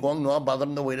put me going, no bother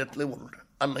in the way that they world.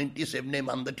 And 97 I'm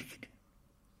on the ticket.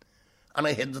 And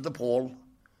I headed the poll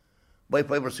by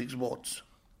 5 or 6 votes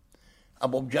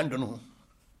above John Donoghue.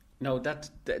 Now,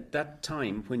 that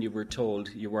time when you were told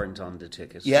you weren't on the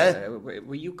ticket, yeah.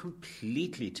 Were you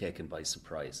completely taken by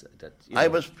surprise? I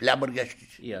was flabbergasted.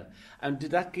 Yeah. And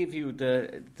did that give you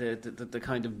the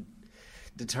kind of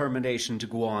determination to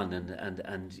go on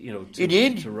and you know,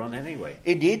 to run anyway?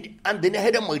 It did. And then I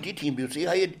had a mighty team, you see.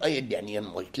 I had Danny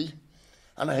and Michael,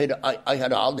 and I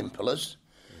had all them fellas.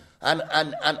 And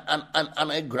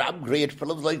I grabbed great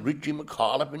fellas like Richie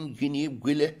McAuliffe and Guinea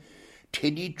Gwille,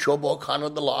 Teddy Chubb O'Connor,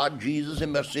 the Lord Jesus,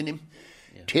 immersed in him.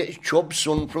 Yeah. Chubb's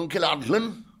son from Killarney.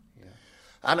 Yeah.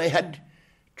 And I had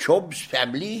Chubb's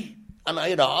family, and I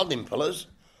had all them fellas.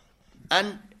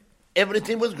 And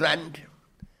everything was grand.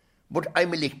 But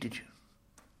I'm elected.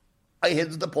 I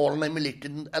heads the poll and I'm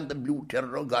elected, and the blue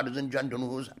terror of God is in John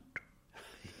Donohoe's heart.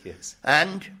 Yes.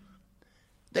 And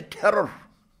the terror.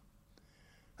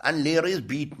 And Larry is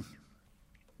beaten.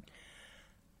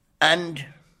 And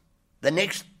the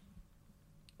next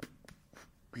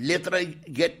letter I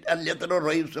get, a letter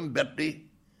arrives from Bertie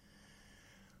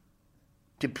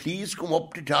to please come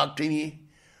up to talk to me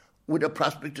with a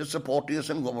prospect of supporting us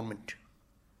in government.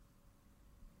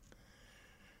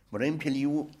 But I'm telling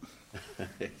you,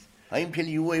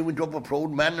 I went up a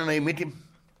proud man and I met him.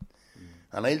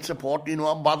 And I'll support you,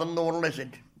 I'm bothering the world, I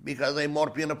said, because I'm more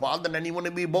paying a fall than anyone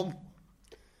to be above.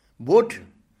 But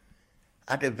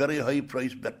at a very high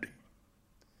price, Bertie.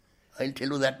 I'll tell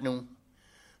you that now.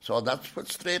 So that's what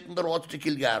straightened the roads to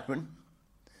Kilgarvan.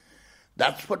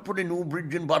 That's what put a new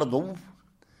bridge in Bardove.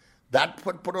 That's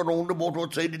what put a roundabout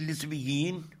outside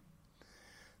Lisbon.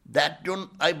 That done,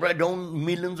 I brought down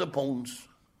millions of pounds.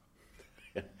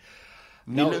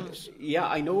 Millions. No, yeah,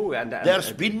 I know. And they're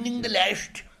spinning the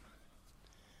last.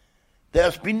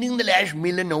 They're spinning the last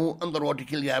million now on the road to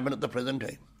Kilgarvan at the present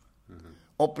time.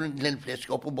 Up in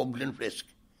Glenflesk, up above Glenflesk.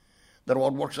 The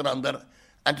road works around there.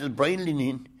 And it's Brian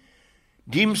Linnan.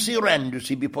 Dempsey ran, you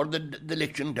see, before the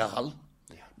election to Hull.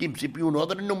 Yeah. Dempsey, you know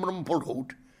that a number of them pulled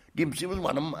out. Dempsey was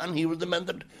one of them, and he was the man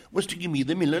that was to give me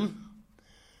the million.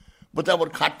 But they were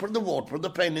cut for the vote for the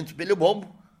finance bill above. Do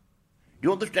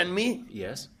you understand me?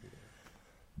 Yes.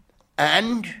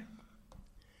 And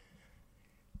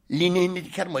Linnan had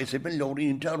to carry myself and Lowry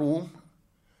into a room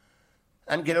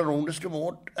and get around us to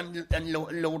vote. And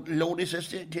Lowry says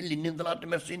to Linnan, the lot of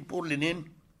mercy, poor Linnan,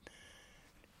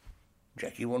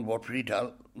 Jackie won't vote for it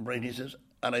all, Brian says,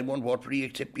 and I won't vote for it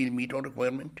except he'll meet our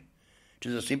requirement. It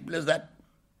is as simple as that.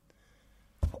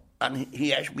 And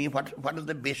he asked me, what is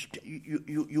the best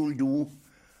you'll do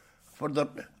for the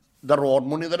road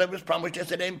money that I was promised? I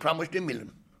said, I'm promised $1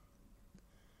 million.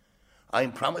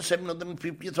 I'm promised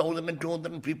 750,000 and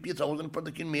 250,000 for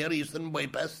the Kinmare Eastern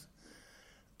bypass.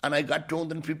 And I got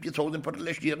 250,000 for the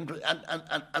last year,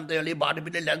 and they only bought a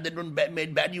bit of land, they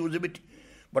made bad use of it.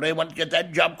 But I want to get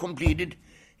that job completed.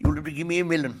 You'll have to give me $1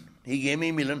 million. He gave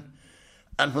me $1 million.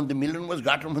 And when the $1 million was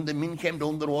got, and when the men came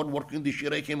down the road working this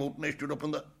year, I came out and I stood up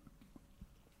in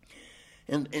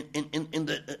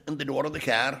the door of the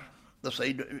car, the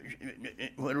side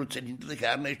where I would sit into the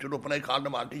car, and I stood up and I called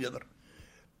them all together.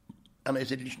 And I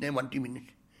said, listen, I want a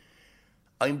minute.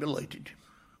 I'm delighted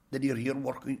that you're here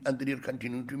working and that you're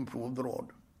continuing to improve the road.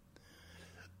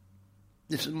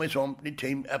 This is my something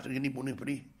time after getting money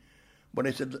free. But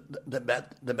I said, the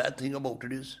bad thing about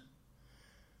it is,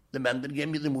 the man that gave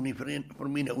me the money for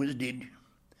me now is dead.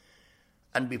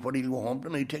 And before he'll go home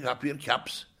tonight, take off your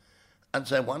caps and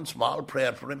say one small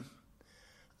prayer for him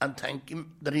and thank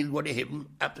him that he'll go to heaven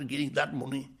after getting that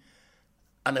money.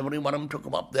 And every one of them took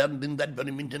him up there, and in that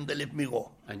very minute they let me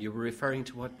go. And you were referring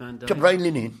to what man died? To Brian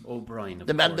Linnan. Oh, Brian, of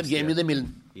the man course, that gave me the $1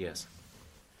 million. Yes.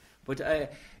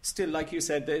 But still, like you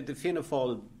said, the Fianna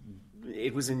Fáil,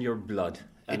 it was in your blood.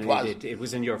 It was. It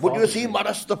was in your But you see,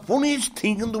 Morris, the funniest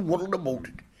thing in the world about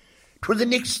it, it was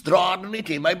an extraordinary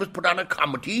time. I was put on a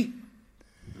committee.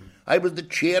 I was the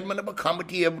chairman of a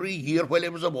committee every year while I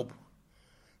was above.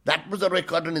 That was a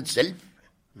record in itself.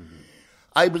 Mm-hmm.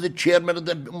 I was the chairman of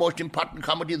the most important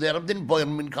committee there, of the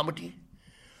Environment Committee.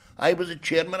 I was the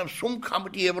chairman of some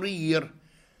committee every year.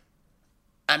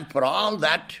 And for all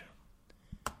that,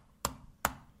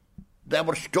 they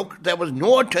were stuck. There was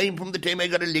no time from the time I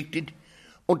got elected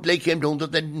until I came down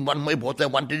that they didn't want my vote. I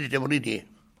wanted it every day.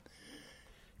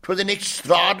 It was an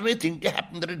extraordinary thing to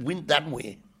happen that it went that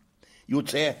way. You would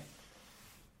say,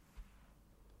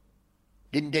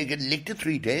 didn't I get elected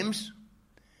 3 times?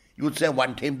 You would say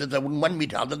one time that they wouldn't want me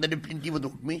to have them, they had plenty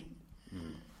without me.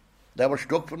 They were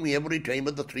stuck for me every time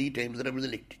of the 3 times that I was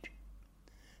elected.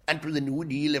 And for the New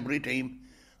Deal every time.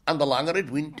 And the longer it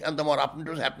went and the more often it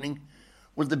was happening,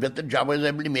 was the better job I was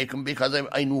able to make them, because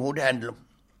I knew how to handle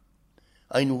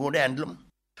them.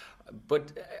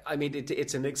 But, I mean,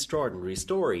 it's an extraordinary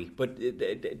story. But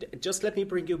just let me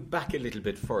bring you back a little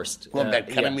bit first. Go back,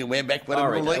 carry me way back. All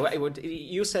right.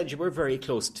 You said you were very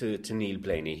close to Neil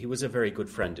Blaney. He was a very good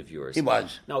friend of yours. He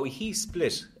was. Now, he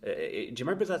split. Do you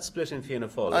remember that split in Fianna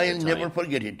Fáil? I'll never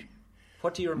forget it.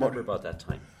 What do you remember about that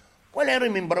time? Well, I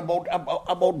remember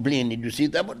about Blaney, you see.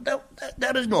 There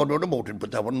is no doubt about it,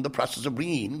 but they were in the process of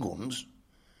bringing in guns.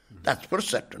 That's for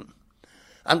certain.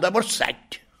 And they were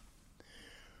sacked.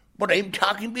 But I'm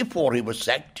talking before he was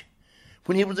sacked,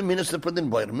 when he was the Minister for the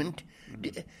Environment.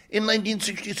 In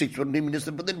 1966, when he was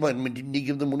Minister for the Environment, didn't he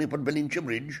give the money for Bellincha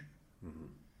Bridge? Mm-hmm.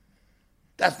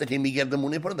 That's the time he gave the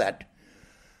money for that.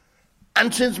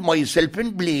 And since myself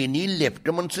and Blaney left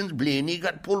him, and since Blaney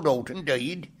got pulled out and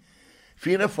died,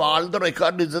 Fianna Fáil, the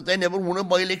record is that they never won a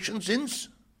by-election since.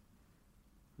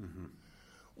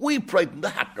 We frightened the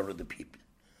hat out of the people.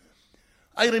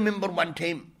 I remember one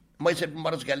time, myself and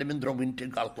Morris Gallivan drove into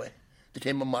Galway, the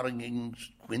time of Morrigan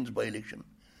Quinn's by-election.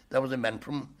 There was a man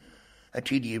from a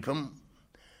TD from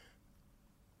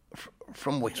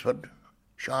Wexford,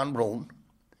 Sean Brown.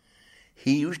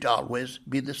 He used to always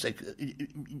be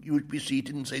be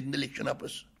seated inside the election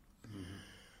office.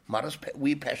 Morris,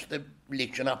 we passed the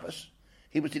election office.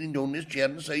 He was sitting down in his chair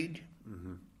inside.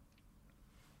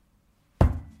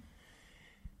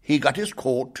 He got his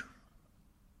coat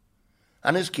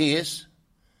and his case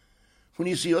when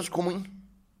he see us coming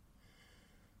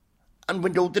and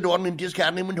went out the door and into his car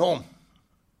and he went home.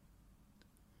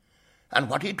 And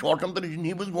what he told them the reason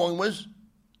he was going was,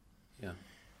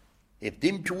 if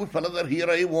them two fellas are here,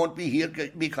 I won't be here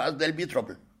because there'll be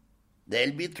trouble.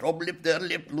 There'll be trouble if they're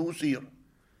left loose here.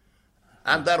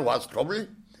 And there was trouble.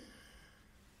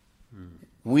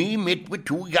 We met with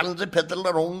 2 gallons of petrol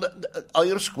around the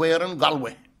Eyre Square in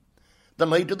Galway the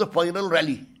night of the final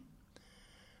rally.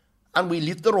 And we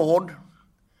lit the road,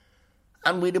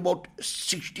 and we had about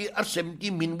 60 or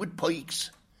 70 men with pikes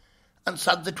and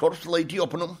set the torch lighty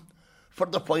up on them for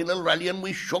the final rally, and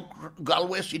we shook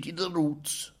Galway City to the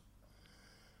roots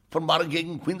for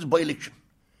Morrigan Quinn's by-election.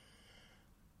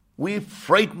 We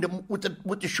frightened them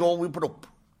with the show we put up.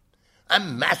 A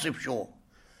massive show.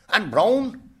 And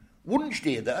Brown wouldn't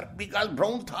stay there because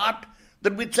Brown thought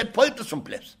that we'd set fire to some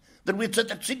place, that we'd set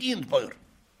that city on fire.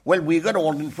 Well, we got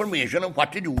all the information of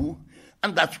what to do,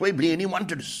 and that's why Blaney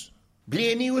wanted us.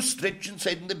 Blaney was stretched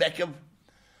inside in the back of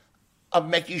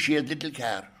Mackie Shea's little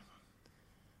car.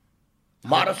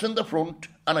 Morris in the front,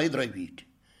 and I drive it.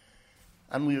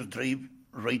 And we was drive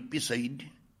right beside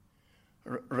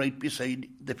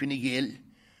the Fine Gael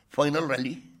final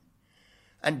rally,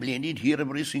 and Blaney'd hear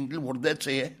every single word they'd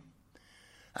say.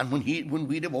 And when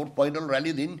we'd about final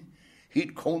rally then,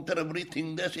 he'd counter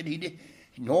everything they said. He'd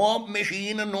no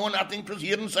machine and no nothing, 'twas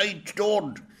here inside,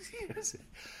 stored.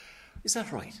 Is that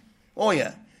right? Oh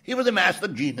yeah, he was a master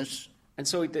genius. And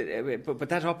so, but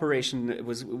that operation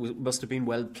must have been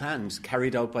well planned,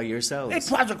 carried out by yourselves. It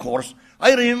was, of course.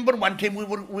 I remember one time we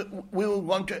were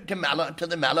going to Mallow, to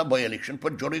the Mallow by-election for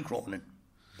Jerry Cronin.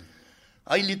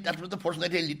 That was the first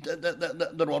night I lit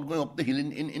the road going up the hill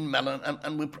in Mallow,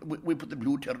 and we put the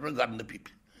blue terror regarding the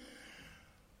people.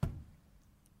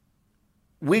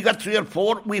 We got 3 or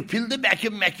 4, we filled the back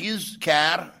of Mackie's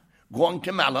car going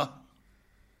to Mallow.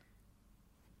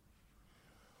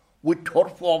 We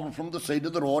turf over from the side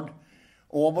of the road,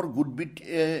 over a good bit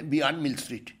beyond Mill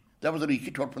Street. There was a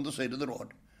reeky turf on the side of the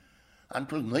road. And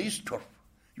it was nice turf.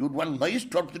 You'd want nice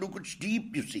turf to look at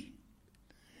steep, you see.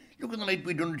 Look at the night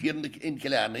we done it here in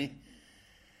Killarney.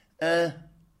 The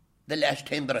last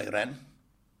time that I ran.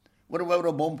 What about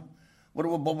a bump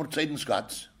outside in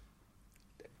Scots?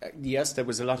 Yes, there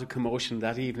was a lot of commotion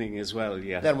that evening as well,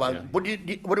 yeah. There was. Yeah. But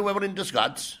were you ever into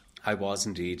Scots? I was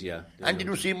indeed, yeah. And did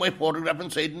you see my photograph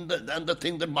inside and the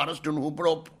thing that Morris Dunhoo put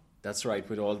up? That's right,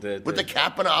 with all the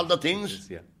cap and all the things.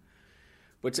 Yeah.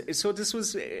 But so this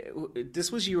was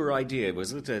your idea,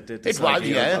 was it? It was,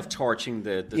 yeah. Of torching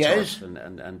the yes. turf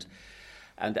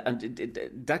and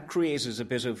that created a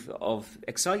bit of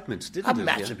excitement, didn't it?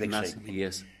 Massive excitement.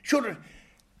 Yes. Sure,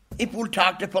 if we'll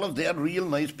talk to fellas, they're real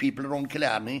nice people around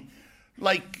Killarney,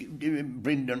 like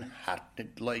Brendan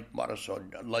Hartnett, like Morris,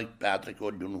 like Patrick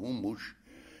O'Donoghue,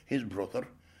 his brother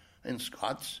in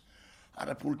Scots. And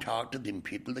if we'll talk to them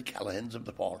people, the Callahans of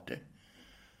the party,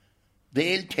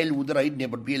 they'll tell you that I'd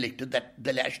never be elected that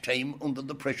the last time under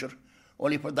the pressure,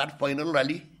 only for that final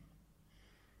rally.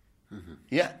 Mm-hmm.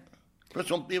 Yeah, for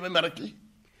something of a miracle.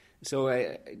 So,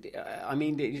 I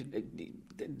mean,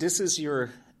 this is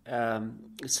your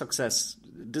success.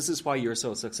 This is why you're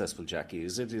so successful, Jackie.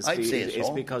 Is it? I'd say so. It's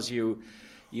because you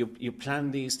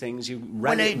plan these things. You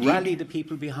rally the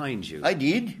people behind you. I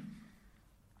did.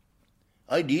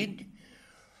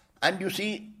 And you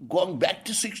see, going back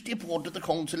to 64 to the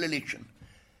council election,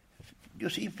 you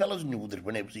see, fellas knew that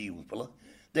when I was a young fella,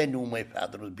 they knew my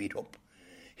father was beat up.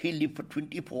 He lived for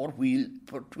 24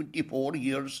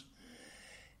 years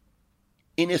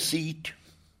in a seat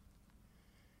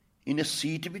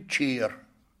of a chair.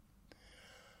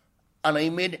 And I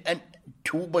made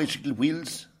 2 bicycle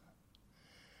wheels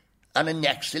and an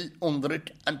axle under it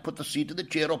and put the seat of the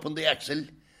chair up on the axle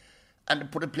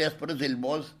and put a place for his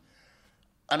elbows.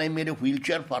 And I made a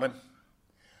wheelchair for him.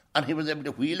 And he was able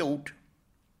to wheel out.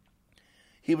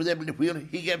 He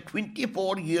gave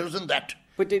 24 years in that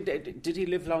But did he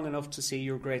live long enough to see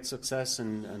your great success?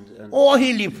 And Oh,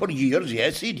 he lived for years,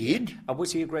 yes, he did.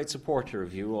 was he a great supporter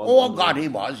of you? God, he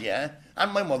was, yeah.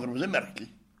 And my mother was a miracle.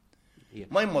 Yeah.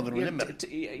 My mother was a miracle.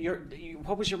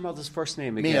 What was your mother's first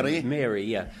name again? Mary. Mary,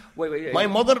 yeah. Wait. My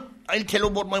mother, I'll tell you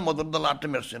about my mother, the Lord of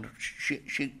mercy.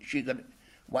 She got,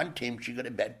 one time she got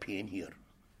a bad pain here,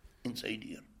 inside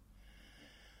here.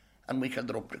 And we carried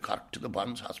her up to Cork to the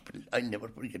Bonds Hospital. I'll never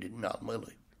forget it in all my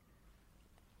life.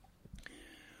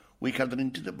 We carried her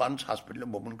into the Bonds Hospital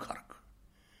above in Cork.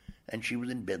 And she was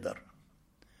in bed there.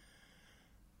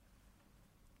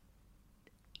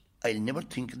 I'll never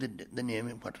think of the name,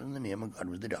 what was the name of God,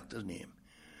 was the doctor's name.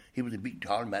 He was a big,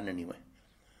 tall man anyway.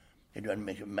 It didn't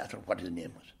make a matter what his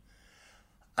name was.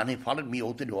 And he followed me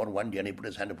out the door one day and he put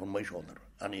his hand upon my shoulder.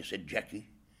 And he said, Jackie,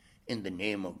 in the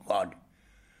name of God,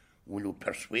 will you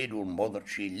persuade your mother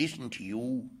she'll listen to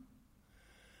you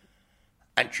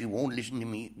and she won't listen to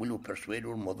me? Will you persuade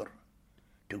your mother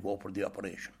to go for the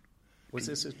operation? Was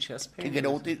this a chest pain? To get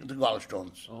out the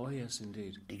gallstones. Oh, yes,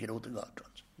 indeed. To get out the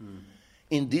gallstones.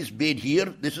 In this bed here,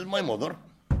 this is my mother.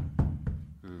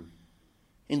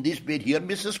 In this bed here,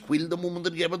 Mrs. Quill, the woman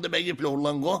that gave her the bag of flour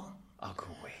long ago, I'll go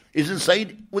away. is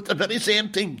inside with the very same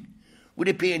thing, with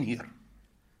a pain here.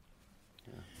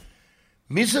 Yeah.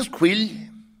 Mrs. Quill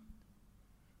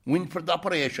went for the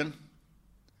operation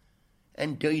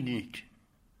and died in it.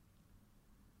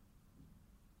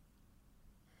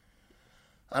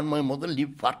 And my mother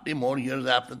lived 40 more years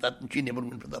after that and she never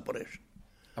went for the operation.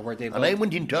 Were they and I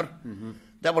went into her.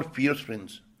 They were fierce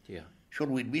friends. Yeah. Sure,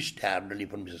 we'd be starved to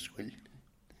live on Mrs. Quill.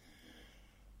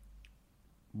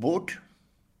 But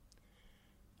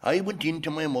I went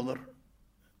into my mother,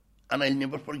 and I'll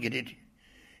never forget it.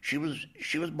 She was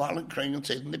bawling, crying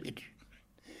inside in the bed.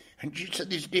 And she said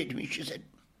this day to me, she said,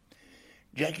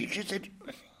 Jackie, she said,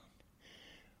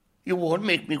 you won't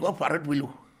make me go for it, will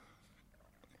you?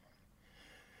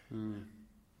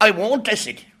 I won't, I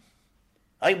said.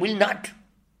 I will not.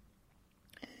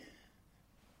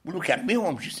 Will you carry me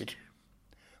home, she said.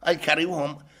 I'll carry you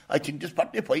home. I think there's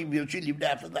 45 years she lived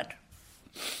after that.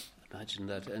 Imagine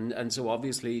that. And so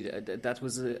obviously that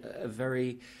was a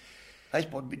very... I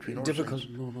suppose between difficult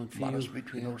ourselves. moment for you.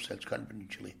 Between ourselves,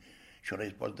 confidentially. Sure, I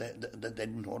suppose they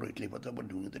didn't know rightly what they were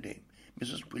doing at the time.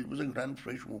 Mrs. Quill was a grand,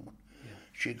 fresh woman. Yeah.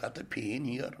 She got the pain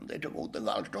here, and they took out the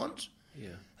gallstones. Yeah.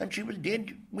 And she was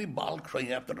dead. We bawled,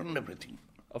 crying after her and everything.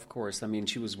 Of course, I mean,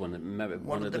 she was one of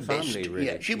the best. family, really.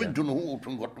 Yeah, she was Donoghue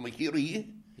from Gortamakeary.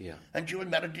 Yeah. And she was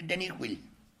married to Denny Quill.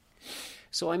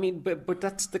 So, I mean, but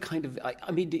that's the kind of...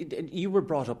 I mean, you were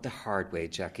brought up the hard way,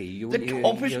 Jackie. The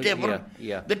toughest ever.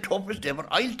 Yeah. The toughest ever.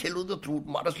 I'll tell you the truth,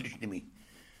 Morris, listen to me.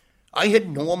 I had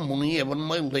no money ever in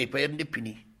my life. I hadn't a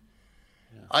penny.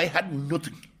 Yeah. I had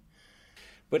nothing.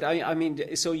 But I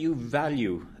mean, so you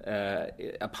value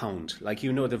a pound, like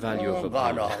you know the value of a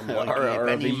pound, or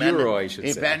of a euro, I should say.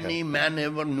 If any man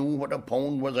ever knew what a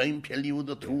pound was, I'm telling you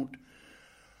the truth.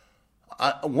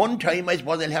 One time, I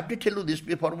suppose I'll have to tell you this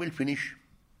before we'll finish.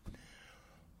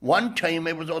 One time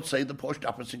I was outside the post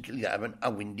office in Kilgarvan,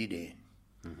 a windy day.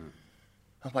 Mm-hmm.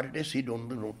 And what did I see down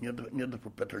the road near the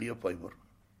footpath, a fiver,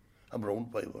 a brown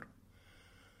fiver.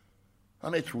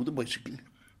 And I threw the bicycle.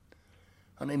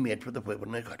 And I made for the fiver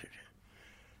and I got it.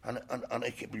 And I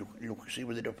kept looking, see,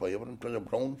 was it a fiver? And it was a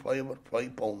brown fiver,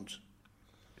 £5.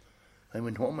 I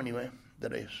went home anyway,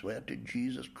 that I swear to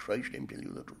Jesus Christ, I'm telling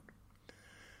you the truth.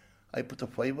 I put the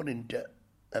fiver into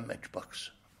a matchbox.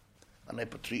 And I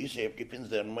put 3 safety pins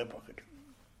there in my pocket.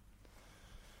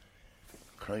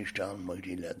 Christ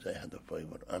almighty, lads, I had the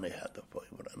fiver, and I had the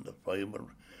fiver, and the fiver.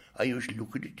 I used to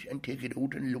look at it and take it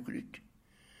out and look at it.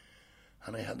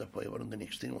 And I had the fiver, and the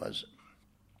next thing was,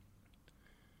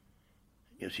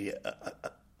 you see,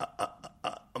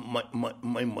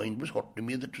 my mind was hurting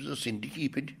me that it was a sin to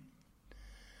keep it.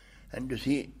 And you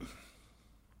see,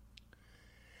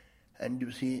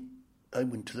 I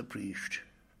went to the priest.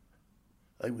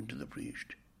 And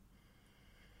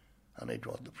I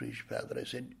told the priest, Father, I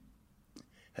said,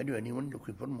 had you anyone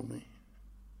looking for money?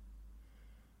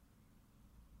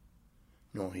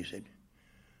 No, he said.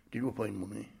 Did you find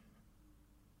money?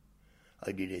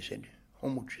 I did, I said. How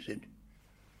much? He said.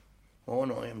 Oh,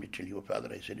 no, I am to tell you,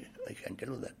 Father. I said, I can't tell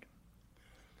you that.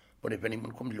 But if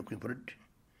anyone comes looking for it,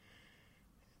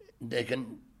 they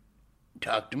can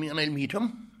talk to me and I'll meet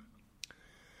him.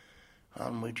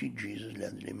 Almighty Jesus,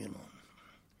 lads, leave me alone.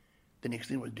 The next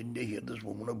thing was, didn't they hear this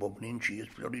woman above me, and she is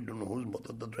bloody Donohue's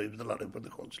mother that drives the lorry for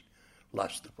the council.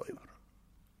 Lost the fiver.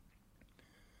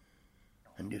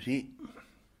 And you see,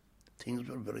 things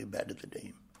were very bad at the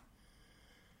time.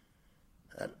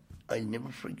 And I'll never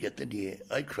forget the day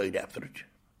I cried after it.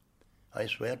 I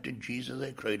swear to Jesus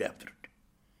I cried after it.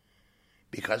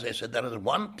 Because I said, there is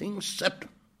one thing certain.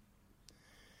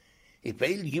 If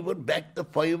I'll give her back the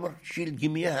 £5, she'll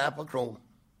give me a £0.50.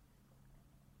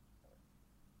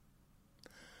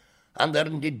 And there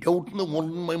isn't a doubt in the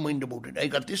world in my mind about it. I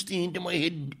got this thing into my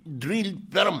head, drilled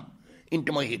firm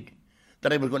into my head,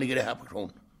 that I was going to get a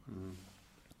 £0.50.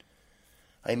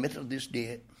 I met her this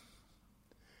day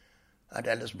at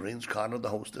Alice Brain's corner of the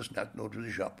house that's knocked out of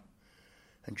the shop.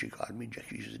 And she called me,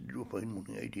 Jackie. She said, did you find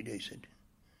money? I did. I said,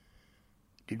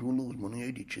 did you lose money? I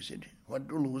did. She said, what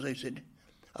did you lose? I said,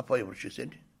 a £5, she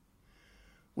said.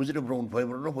 Was it a brown £5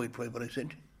 or a white £5? I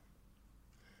said,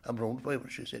 a brown £5,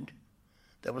 she said.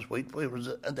 That was white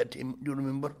 £5 at that time. Do you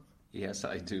remember? Yes,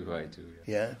 I do.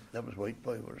 Yeah, that was white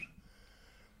 £5.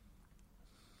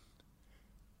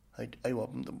 I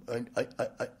opened them.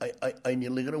 I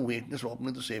nearly got a weakness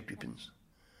opening the safety pins.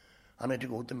 And I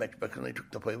took out the matchbox and I took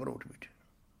the £5 out of it.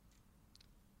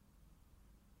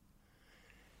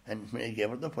 And when I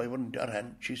gave her the £5 into her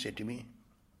hand, she said to me,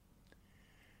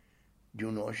 do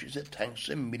you know, she said, thanks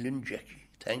a million, Jackie.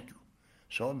 Thank you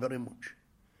so very much.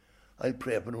 I'll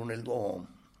pray for you and I'll go home.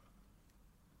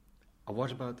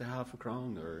 What about the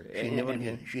 £0.50? Or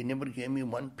she never gave me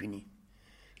one penny.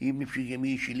 Even if she gave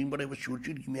me a shilling, but I was sure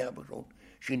she'd give me £0.50.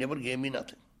 She never gave me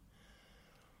nothing.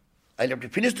 I'll have to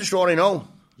finish the story now.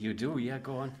 You do, yeah,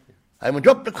 go on. I went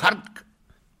up to Cork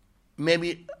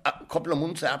maybe a couple of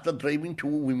months after driving 2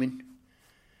 women.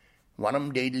 One of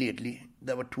them died lately.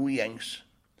 There were 2 Yanks.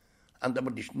 And they were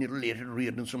just near related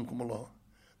Reardon some Cumberlaw.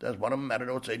 There's one of them married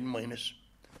outside in Minus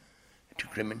to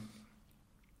Crimin.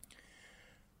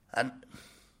 And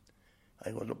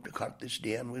I was up to Cork this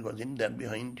day and we was in there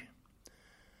behind.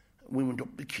 We went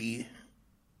up the quay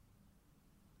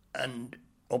and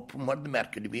up from where the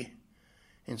market be,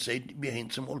 inside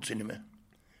behind some old cinema.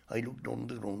 I looked down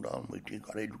the ground, almighty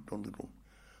God, I looked down the ground.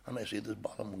 And I said, there's a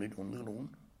ball of money down the ground.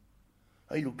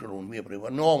 I looked around me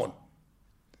everywhere, no one.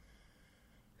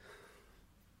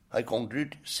 I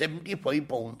counted it,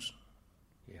 £75.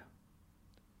 Yeah.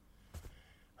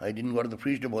 I didn't go to the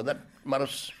priest about that,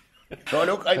 Morris. So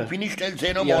look, I'm finished, I'll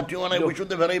say no more to you, and I wish you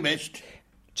the very best.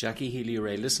 Jackie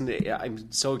Healy-Rae, listen, I'm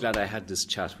so glad I had this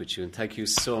chat with you, and thank you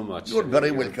so much. You're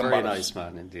very welcome, very Morris. Nice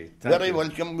man indeed. Very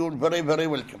welcome, you're very, very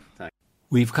welcome. Thanks.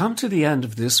 We've come to the end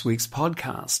of this week's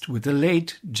podcast with the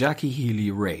late Jackie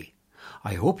Healy-Rae.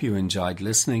 I hope you enjoyed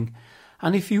listening,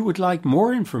 and if you would like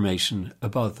more information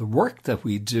about the work that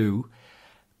we do,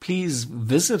 please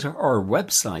visit our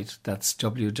website, that's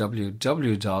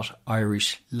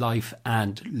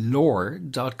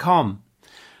www.irishlifeandlore.com.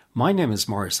 My name is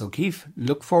Maurice O'Keefe.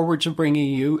 Look forward to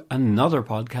bringing you another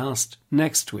podcast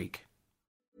next week.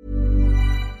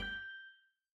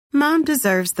 Mom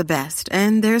deserves the best,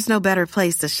 and there's no better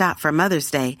place to shop for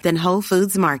Mother's Day than Whole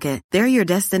Foods Market. They're your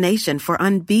destination for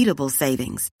unbeatable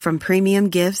savings, from premium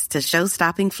gifts to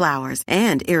show-stopping flowers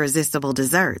and irresistible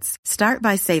desserts. Start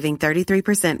by saving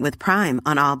 33% with Prime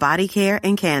on all body care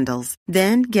and candles.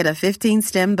 Then get a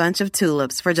 15-stem bunch of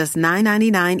tulips for just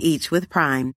 $9.99 each with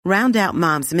Prime. Round out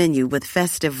Mom's menu with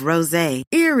festive rosé,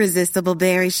 irresistible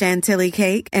berry chantilly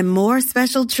cake, and more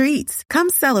special treats. Come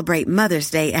celebrate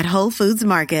Mother's Day at Whole Foods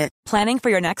Market. Planning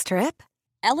for your next trip?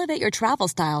 Elevate your travel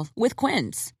style with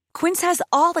Quince. Quince has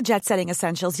all the jet-setting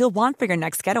essentials you'll want for your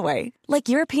next getaway, like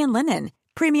European linen,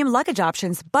 premium luggage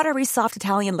options, buttery soft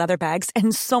Italian leather bags,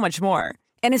 and so much more.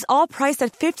 And is all priced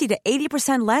at 50 to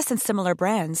 80% less than similar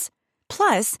brands.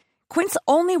 Plus, Quince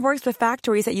only works with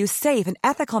factories that use safe and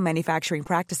ethical manufacturing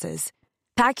practices.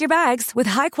 Pack your bags with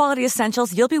high-quality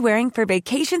essentials you'll be wearing for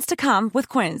vacations to come with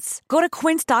Quince. Go to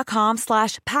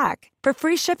quince.com/pack for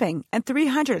free shipping and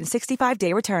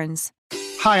 365-day returns.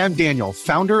 Hi, I'm Daniel,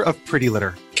 founder of Pretty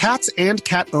Litter. Cats and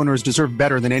cat owners deserve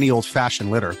better than any old-fashioned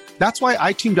litter. That's why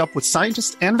I teamed up with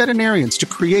scientists and veterinarians to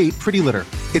create Pretty Litter.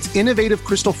 Its innovative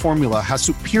crystal formula has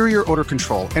superior odor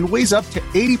control and weighs up to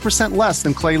 80% less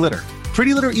than clay litter.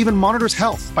 Pretty Litter even monitors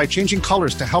health by changing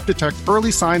colors to help detect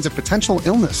early signs of potential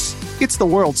illness. It's the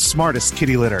world's smartest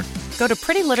kitty litter. Go to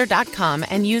prettylitter.com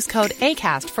and use code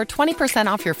ACAST for 20%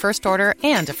 off your first order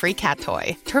and a free cat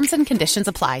toy. Terms and conditions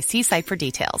apply. See site for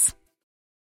details.